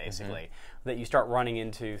geometry, basically, that you start running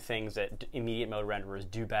into things that immediate mode renderers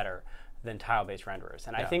do better than tile-based renderers.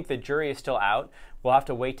 And I think the jury is still out. We'll have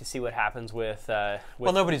to wait to see what happens with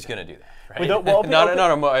well, nobody's going to do that, right?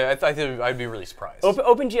 I think I'd be really surprised.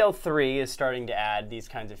 OpenGL 3 is starting to add these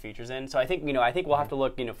kinds of features in. So I think we'll have to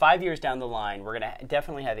look 5 years down the line. We're going to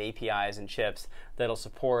definitely have APIs and chips that'll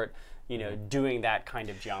support doing that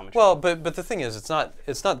kind of geometry. Well, but the thing is, it's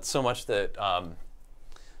not so much that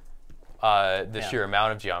the sheer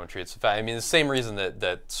amount of geometry. It's the same reason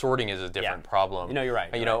that sorting is a different problem. You're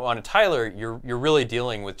right. On a tiler, you're really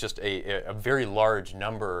dealing with just a very large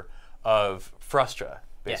number of frustra,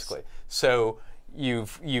 basically. Yes. So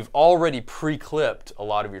you've already pre-clipped a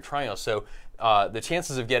lot of your triangles. So the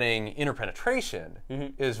chances of getting interpenetration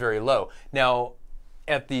is very low. Now,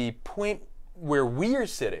 at the point where we are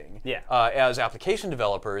sitting as application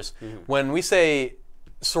developers, when we say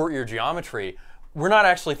sort your geometry, we're not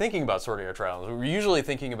actually thinking about sorting our triangles. We're usually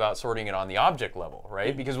thinking about sorting it on the object level,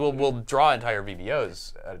 right? Because we'll draw entire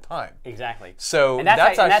VBOs at a time. Exactly. So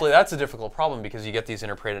that's a difficult problem, because you get these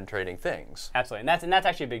interpenetrating things. Absolutely, and that's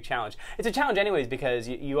actually a big challenge. It's a challenge anyways, because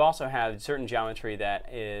you also have certain geometry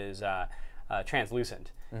that is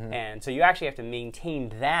translucent, and so you actually have to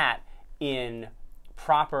maintain that in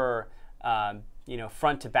proper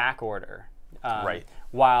front to back order. Right.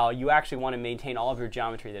 While you actually want to maintain all of your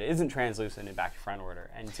geometry that isn't translucent in back to front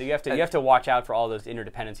order, and so you have to watch out for all those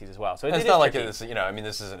interdependencies as well. So it's not like tricky. this. I mean,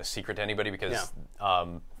 this isn't a secret to anybody because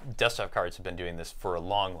desktop cards have been doing this for a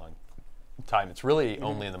long, long time. It's really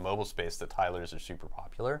only in the mobile space that tilers are super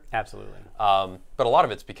popular. Absolutely. But a lot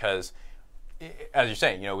of it's because, as you're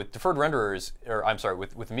saying, with deferred renderers, or I'm sorry,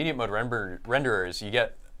 with immediate mode renderers, you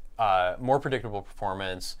get more predictable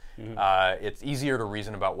performance. It's easier to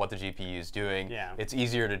reason about what the GPU is doing. Yeah. It's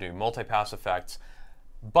easier to do multipass effects,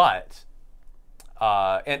 but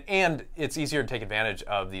and it's easier to take advantage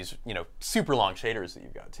of these super long shaders that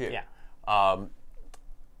you've got too. Yeah.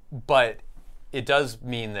 But it does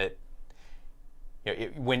mean that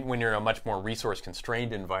when you're in a much more resource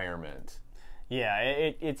constrained environment. Yeah,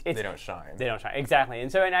 it's they don't shine. They don't shine, exactly.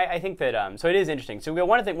 And I think that so it is interesting. So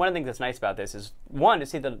one of the things that's nice about this is to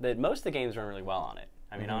see that most of the games run really well on it.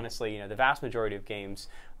 I mean, honestly, the vast majority of games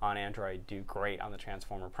on Android do great on the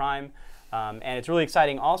Transformer Prime, and it's really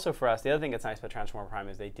exciting also for us. The other thing that's nice about Transformer Prime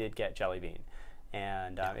is they did get Jelly Bean,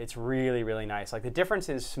 and it's really, really nice. Like the difference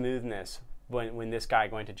in smoothness when this guy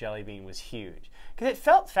going to Jelly Bean was huge, because it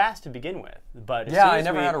felt fast to begin with. But as soon I as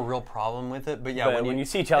never had a real problem with it. But when you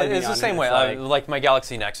see Jelly Bean, it's the same way. Like my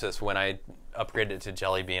Galaxy Nexus, when I upgraded it to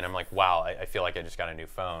Jelly Bean, I'm like, wow, I feel like I just got a new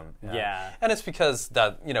phone. Yeah. And it's because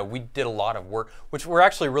that we did a lot of work, which we're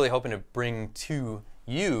actually really hoping to bring to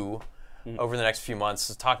you over the next few months,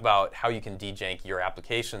 to talk about how you can dejank your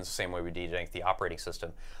applications the same way we dejank the operating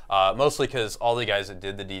system. Mostly because all the guys that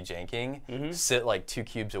did the dejanking sit like 2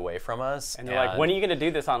 cubes away from us. And they're like, when are you going to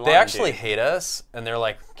do this online? They actually hate us, and they're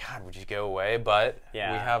like, God, would you go away? But we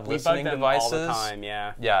have listening bug them devices. all the time,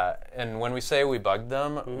 yeah. Yeah, and when we say we bugged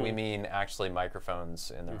them, we mean actually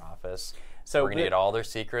microphones in their office. So we're going to get all their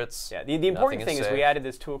secrets. Yeah, the important thing is we added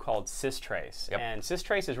this tool called systrace, and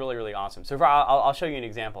systrace is really, really awesome. So I'll show you an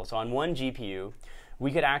example. So on one GPU,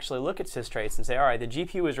 we could actually look at systrace and say, all right, the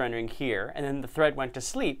GPU is rendering here, and then the thread went to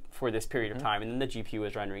sleep for this period of time, and then the GPU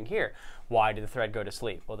is rendering here. Why did the thread go to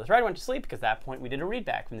sleep? Well, the thread went to sleep because at that point we did a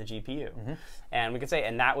readback from the GPU. And we could say,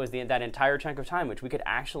 and that was that entire chunk of time which we could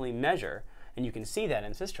actually measure. And you can see that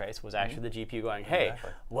in systrace was actually the GPU going, hey,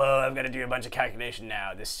 whoa, I've got to do a bunch of calculation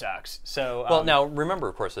now. This sucks. So well, now remember,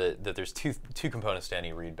 of course, that there's two components to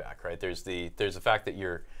any readback, right? There's the fact that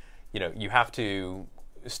you have to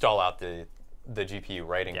stall out the GPU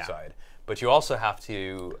writing side, but you also have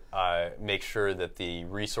to make sure that the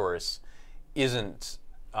resource isn't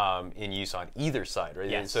in use on either side, right?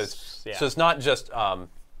 Yes. So it's not just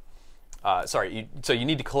so you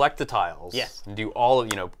need to collect the tiles. Yes. And do all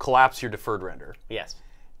of collapse your deferred render. Yes.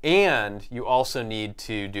 And you also need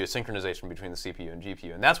to do a synchronization between the CPU and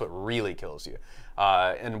GPU, and that's what really kills you.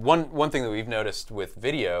 And one thing that we've noticed with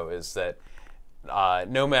video is that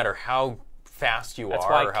no matter how fast you that's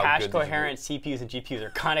are, why or how cache good coherent CPUs and GPUs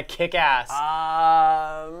are kind of kick-ass.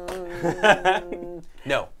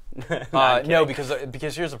 No. No,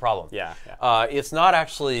 because here's the problem. Yeah. It's not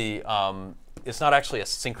actually a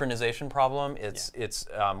synchronization problem. It's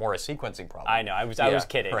more a sequencing problem. I know. I was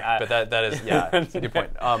kidding. Right. But that is that's a good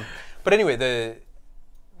point. But anyway,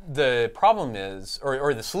 the problem is,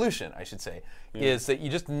 or the solution, I should say, is that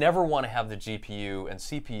you just never want to have the GPU and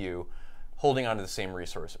CPU holding onto the same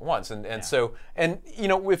resource at once. So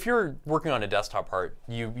if you're working on a desktop part,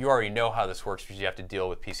 you already know how this works because you have to deal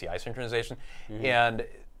with PCI synchronization, and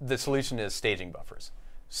the solution is staging buffers.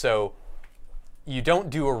 So you don't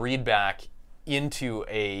do a readback into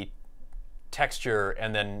a texture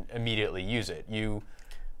and then immediately use it. You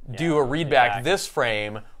do a readback this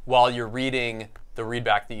frame while you're reading the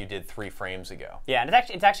readback that you did 3 frames ago. Yeah, and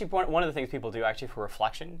it's actually one of the things people do actually for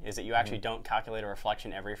reflection is that you actually don't calculate a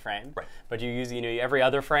reflection every frame, but you use every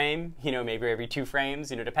other frame, maybe every 2 frames,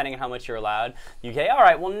 depending on how much you're allowed. You say, all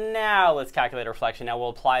right, well now let's calculate a reflection. Now we'll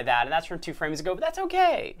apply that, and that's from 2 frames ago, but that's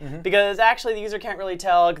okay because actually the user can't really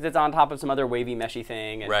tell because it's on top of some other wavy meshy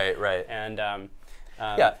thing. And, Right. And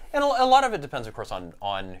yeah, and a lot of it depends, of course,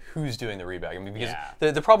 on who's doing the readback. I mean, because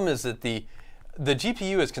the problem is that the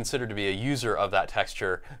GPU is considered to be a user of that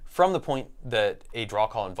texture from the point that a draw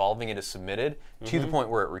call involving it is submitted to the point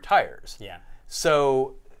where it retires. Yeah.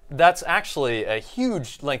 So that's actually a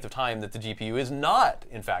huge length of time that the GPU is not,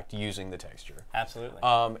 in fact, using the texture. Absolutely.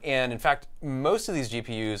 And in fact, most of these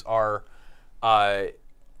GPUs are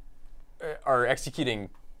executing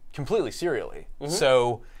completely serially.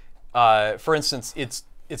 So, for instance,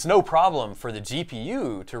 it's no problem for the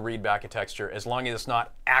GPU to read back a texture as long as it's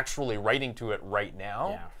not actually writing to it right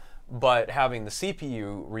now. Yeah. But having the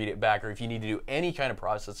CPU read it back, or if you need to do any kind of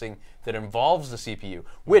processing that involves the CPU,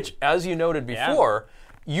 which, as you noted before,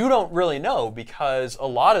 you don't really know because a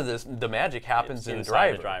lot of the magic happens in the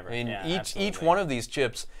inside driver. the I mean, Yeah, each one of these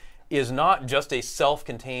chips is not just a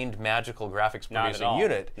self-contained magical graphics producing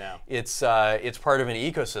unit. No. It's part of an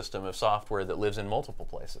ecosystem of software that lives in multiple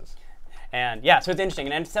places. And yeah, so it's interesting.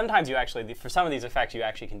 And sometimes you actually, for some of these effects, you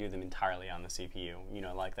actually can do them entirely on the CPU. You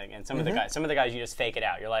know, like that. And some of the guys, you just fake it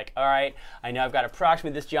out. You're like, all right, I know I've got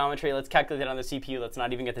approximately this geometry. Let's calculate it on the CPU. Let's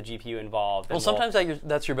not even get the GPU involved. Well, sometimes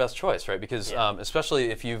that's your best choice, right? Because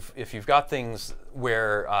especially if you've got things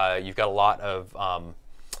where you've got a lot of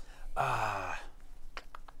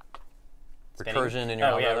recursion in your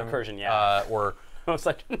algorithm. Recursion, yeah. Or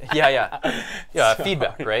like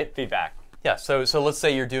feedback, right? Feedback. Yeah, so let's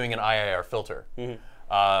say you're doing an IIR filter,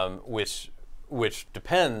 which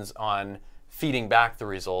depends on feeding back the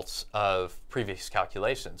results of previous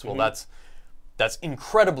calculations. Well, that's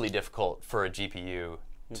incredibly difficult for a GPU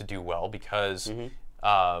to do well because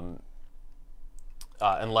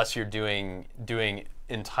unless you're doing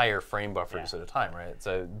entire frame buffers at a time, right?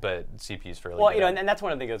 So, but CPU's fairly good. Well, you know, and that's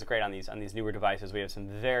one of the things that's great on these newer devices. We have some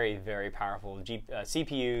very, very powerful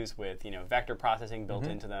CPUs with vector processing built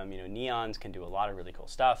into them. You know, Neons can do a lot of really cool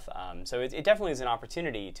stuff. So it definitely is an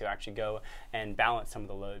opportunity to actually go and balance some of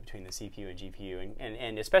the load between the CPU and GPU,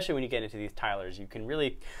 and especially when you get into these tilers, you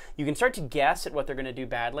can start to guess at what they're going to do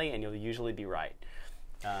badly, and you'll usually be right.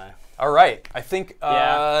 All right, I think,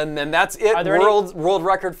 and then that's it. World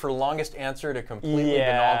record for longest answer to completely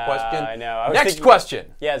banal question. I know. Next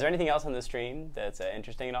question. Yeah, is there anything else on the stream that's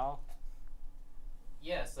interesting at all?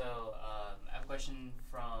 Yeah, so I have a question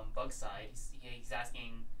from Bugside. He's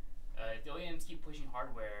asking, if the OEMs keep pushing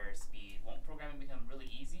hardware speed, won't programming become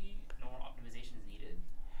really easy? No more optimization is needed?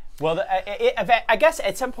 Well, I guess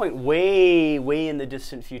at some point way, way in the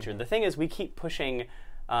distant future, the thing is we keep pushing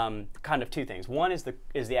kind of two things. One is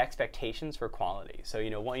the expectations for quality. So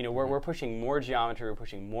we're pushing more geometry, we're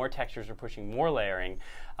pushing more textures, we're pushing more layering,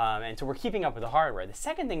 and so we're keeping up with the hardware. The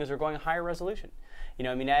second thing is we're going higher resolution. You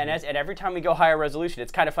know, I mean, and every time we go higher resolution,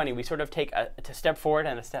 it's kind of funny. We sort of take a step forward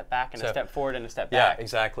and a step back, and a step forward and a step back. Yeah,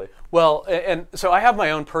 exactly. Well, and so I have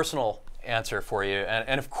my own personal answer for you,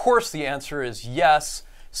 and of course the answer is yes.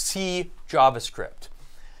 C JavaScript.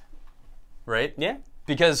 Right? Yeah.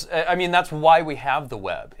 Because, I mean, that's why we have the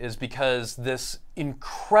web, is because this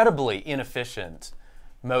incredibly inefficient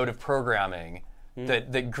mode of programming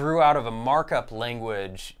that grew out of a markup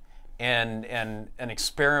language and an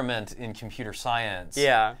experiment in computer science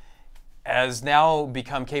has now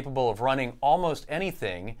become capable of running almost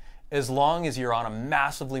anything as long as you're on a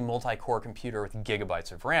massively multi-core computer with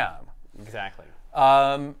gigabytes of RAM. Exactly.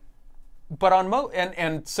 But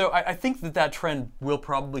on so I think that trend will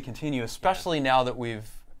probably continue, especially now that we've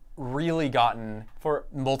really gotten for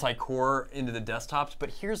multi-core into the desktops. But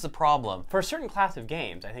here's the problem: for a certain class of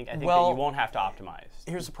games, I think that you won't have to optimize.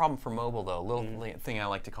 Here's the problem for mobile, though. A little thing I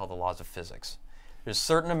like to call the laws of physics. There's a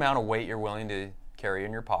certain amount of weight you're willing to carry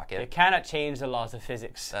in your pocket. You cannot change the laws of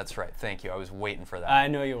physics. That's right. Thank you. I was waiting for that. I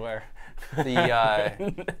know you were.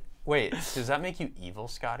 Wait, does that make you evil,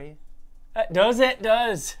 Scotty? Does it?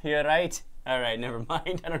 Does. You're right. All right, never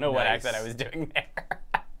mind. I don't know what accent I was doing there.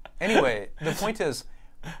 Anyway, the point is,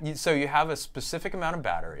 so you have a specific amount of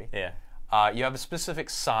battery. Yeah. You have a specific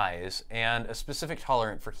size and a specific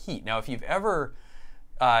tolerance for heat. Now, if you've ever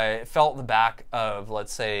felt the back of,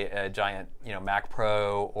 let's say, a giant, Mac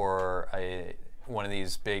Pro or one of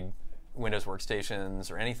these big Windows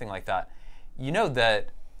workstations or anything like that, you know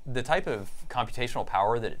that the type of computational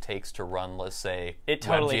power that it takes to run, let's say, it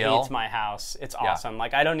totally WebGL, heats my house. It's awesome.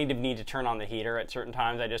 Like, I don't need to turn on the heater at certain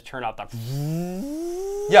times. I just turn out the.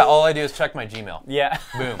 Yeah, all I do is check my Gmail. Yeah.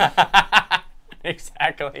 Boom.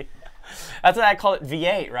 Exactly. That's what I call it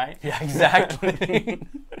V8, right? Yeah, exactly.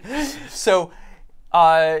 So,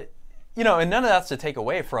 and none of that's to take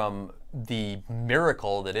away from the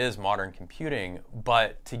miracle that is modern computing,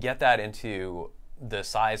 but to get that into the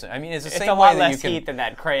size, I mean, it's the same way that you can. It's a lot less heat than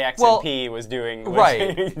that Cray XMP was doing.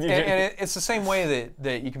 Right. and it's the same way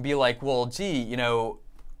that you can be like, well, gee,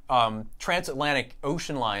 transatlantic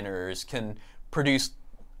ocean liners can produce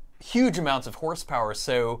huge amounts of horsepower,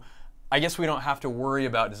 so I guess we don't have to worry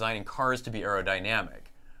about designing cars to be aerodynamic.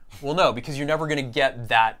 Well, no, because you're never going to get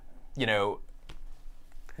that,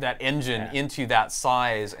 that engine into that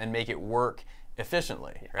size and make it work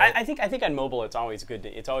efficiently. Right? I think on mobile it's always good.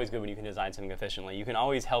 It's always good when you can design something efficiently. You can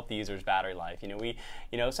always help the user's battery life.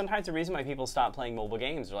 Sometimes the reason why people stop playing mobile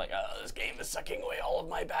games is like, oh, this game is sucking away all of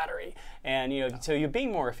my battery. And so you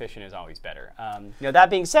being more efficient is always better. That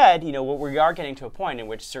being said, we are getting to a point in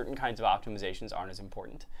which certain kinds of optimizations aren't as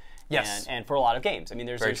important. Yes. And for a lot of games. I mean,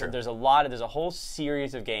 there's true. a whole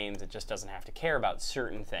series of games that just doesn't have to care about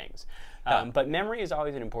certain things. But memory is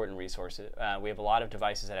always an important resource. We have a lot of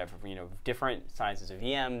devices that have different sizes of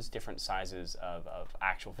VMs, different sizes of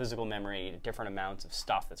actual physical memory, different amounts of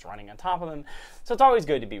stuff that's running on top of them. So it's always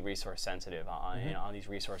good to be resource sensitive on these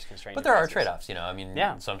resource constraints. But there are trade-offs. I mean,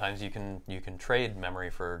 Yeah. sometimes you can trade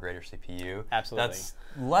memory for a greater CPU. Absolutely. That's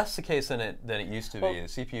less the case than it used to be. The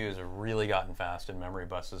CPUs have really gotten fast, and memory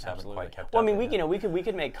buses haven't quite kept up. Well, I mean, with it. we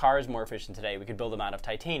could make cars more efficient today. We could build them out of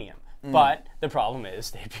titanium. But the problem is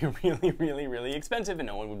they'd be really, really, really expensive, and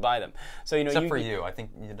no one would buy them. So Except for you, I think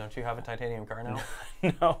don't you have a titanium car now?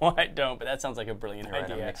 No, I don't. But that sounds like a brilliant Right,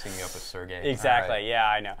 idea. I'm mixing you up with Sergey. Exactly. Right. Yeah,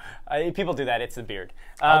 I know. People do that. It's the beard.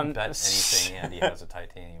 I'll bet anything Andy has a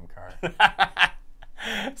titanium car.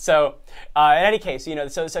 So, in any case,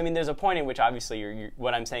 so I mean, there's a point in which obviously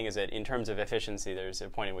what I'm saying is that in terms of efficiency, there's a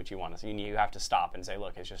point in which you have to stop and say,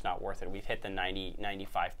 look, it's just not worth it. We've hit the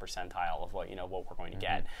 95 percentile of what we're going to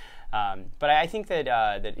get. But I think that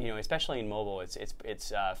especially in mobile,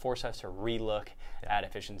 it's forced us to relook at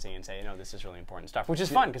efficiency and say, this is really important stuff, which is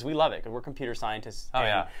fun because we love it because we're computer scientists.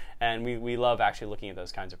 And we love actually looking at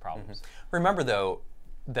those kinds of problems. Remember, though,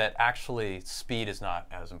 that actually speed is not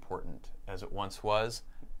as important as it once was,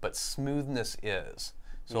 but smoothness is.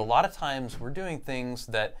 So a lot of times we're doing things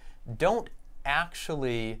that don't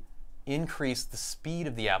actually increase the speed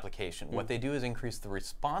of the application. What they do is increase the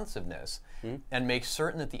responsiveness and make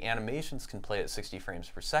certain that the animations can play at 60 frames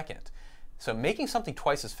per second. So making something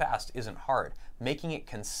twice as fast isn't hard. Making it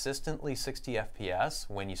consistently 60 FPS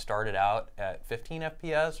when you started out at 15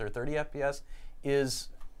 FPS or 30 FPS is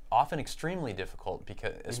often extremely difficult,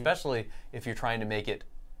 because especially if you're trying to make it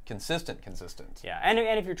consistent. Yeah, and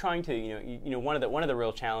if you're trying to, one of the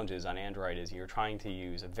real challenges on Android is you're trying to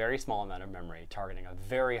use a very small amount of memory targeting a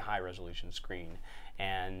very high resolution screen,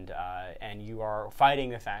 and you are fighting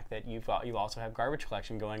the fact that you also have garbage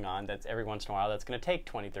collection going on. That's every once in a while that's going to take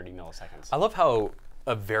 20-30 milliseconds. I love how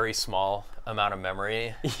a very small amount of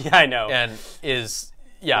memory yeah, I know. And is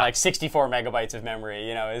like 64 megabytes of memory,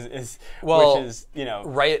 which is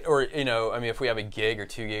right, or I mean, if we have a gig or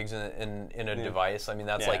 2 gigs in a device, I mean,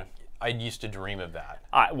 that's like, I used to dream of that.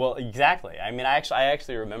 Well, exactly. I mean, I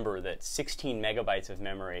actually remember that 16 megabytes of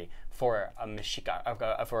memory for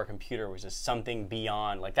a computer was just something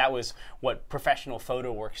beyond. Like, that was what professional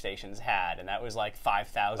photo workstations had, and that was like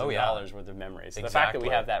 $5,000 worth of memory. So the fact that we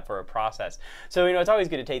have that for a process, so it's always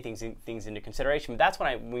good to take things into consideration. But that's what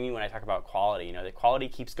I mean when I talk about quality. The quality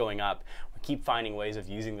keeps going up. We keep finding ways of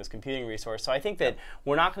using this computing resource. So I think that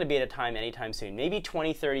we're not going to be at a time anytime soon. Maybe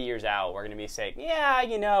 20, 30 years out, we're going to be saying,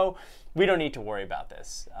 we don't need to worry about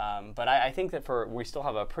this. But I think that we still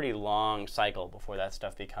have a pretty long cycle before that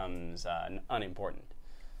stuff becomes unimportant.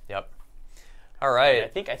 Yep. All right. I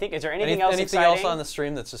think. Is there anything else Anything exciting? else on the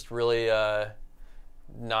stream that's just really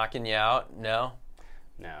knocking you out? No.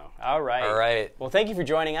 No. All right. All right. Well, thank you for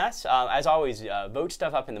joining us. As always, vote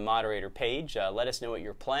stuff up in the moderator page. Let us know what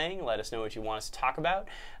you're playing. Let us know what you want us to talk about.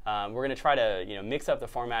 We're going to try to mix up the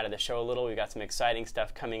format of the show a little. We've got some exciting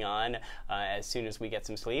stuff coming on as soon as we get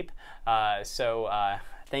some sleep.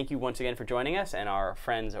 Thank you once again for joining us, and our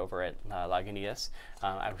friends over at Lagunitas,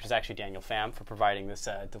 which is actually Daniel Pham, for providing this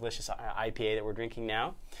delicious IPA that we're drinking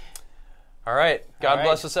now. All right. God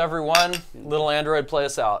bless us, everyone. Little Android, play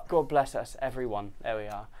us out. God bless us, everyone. There we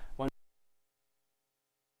are.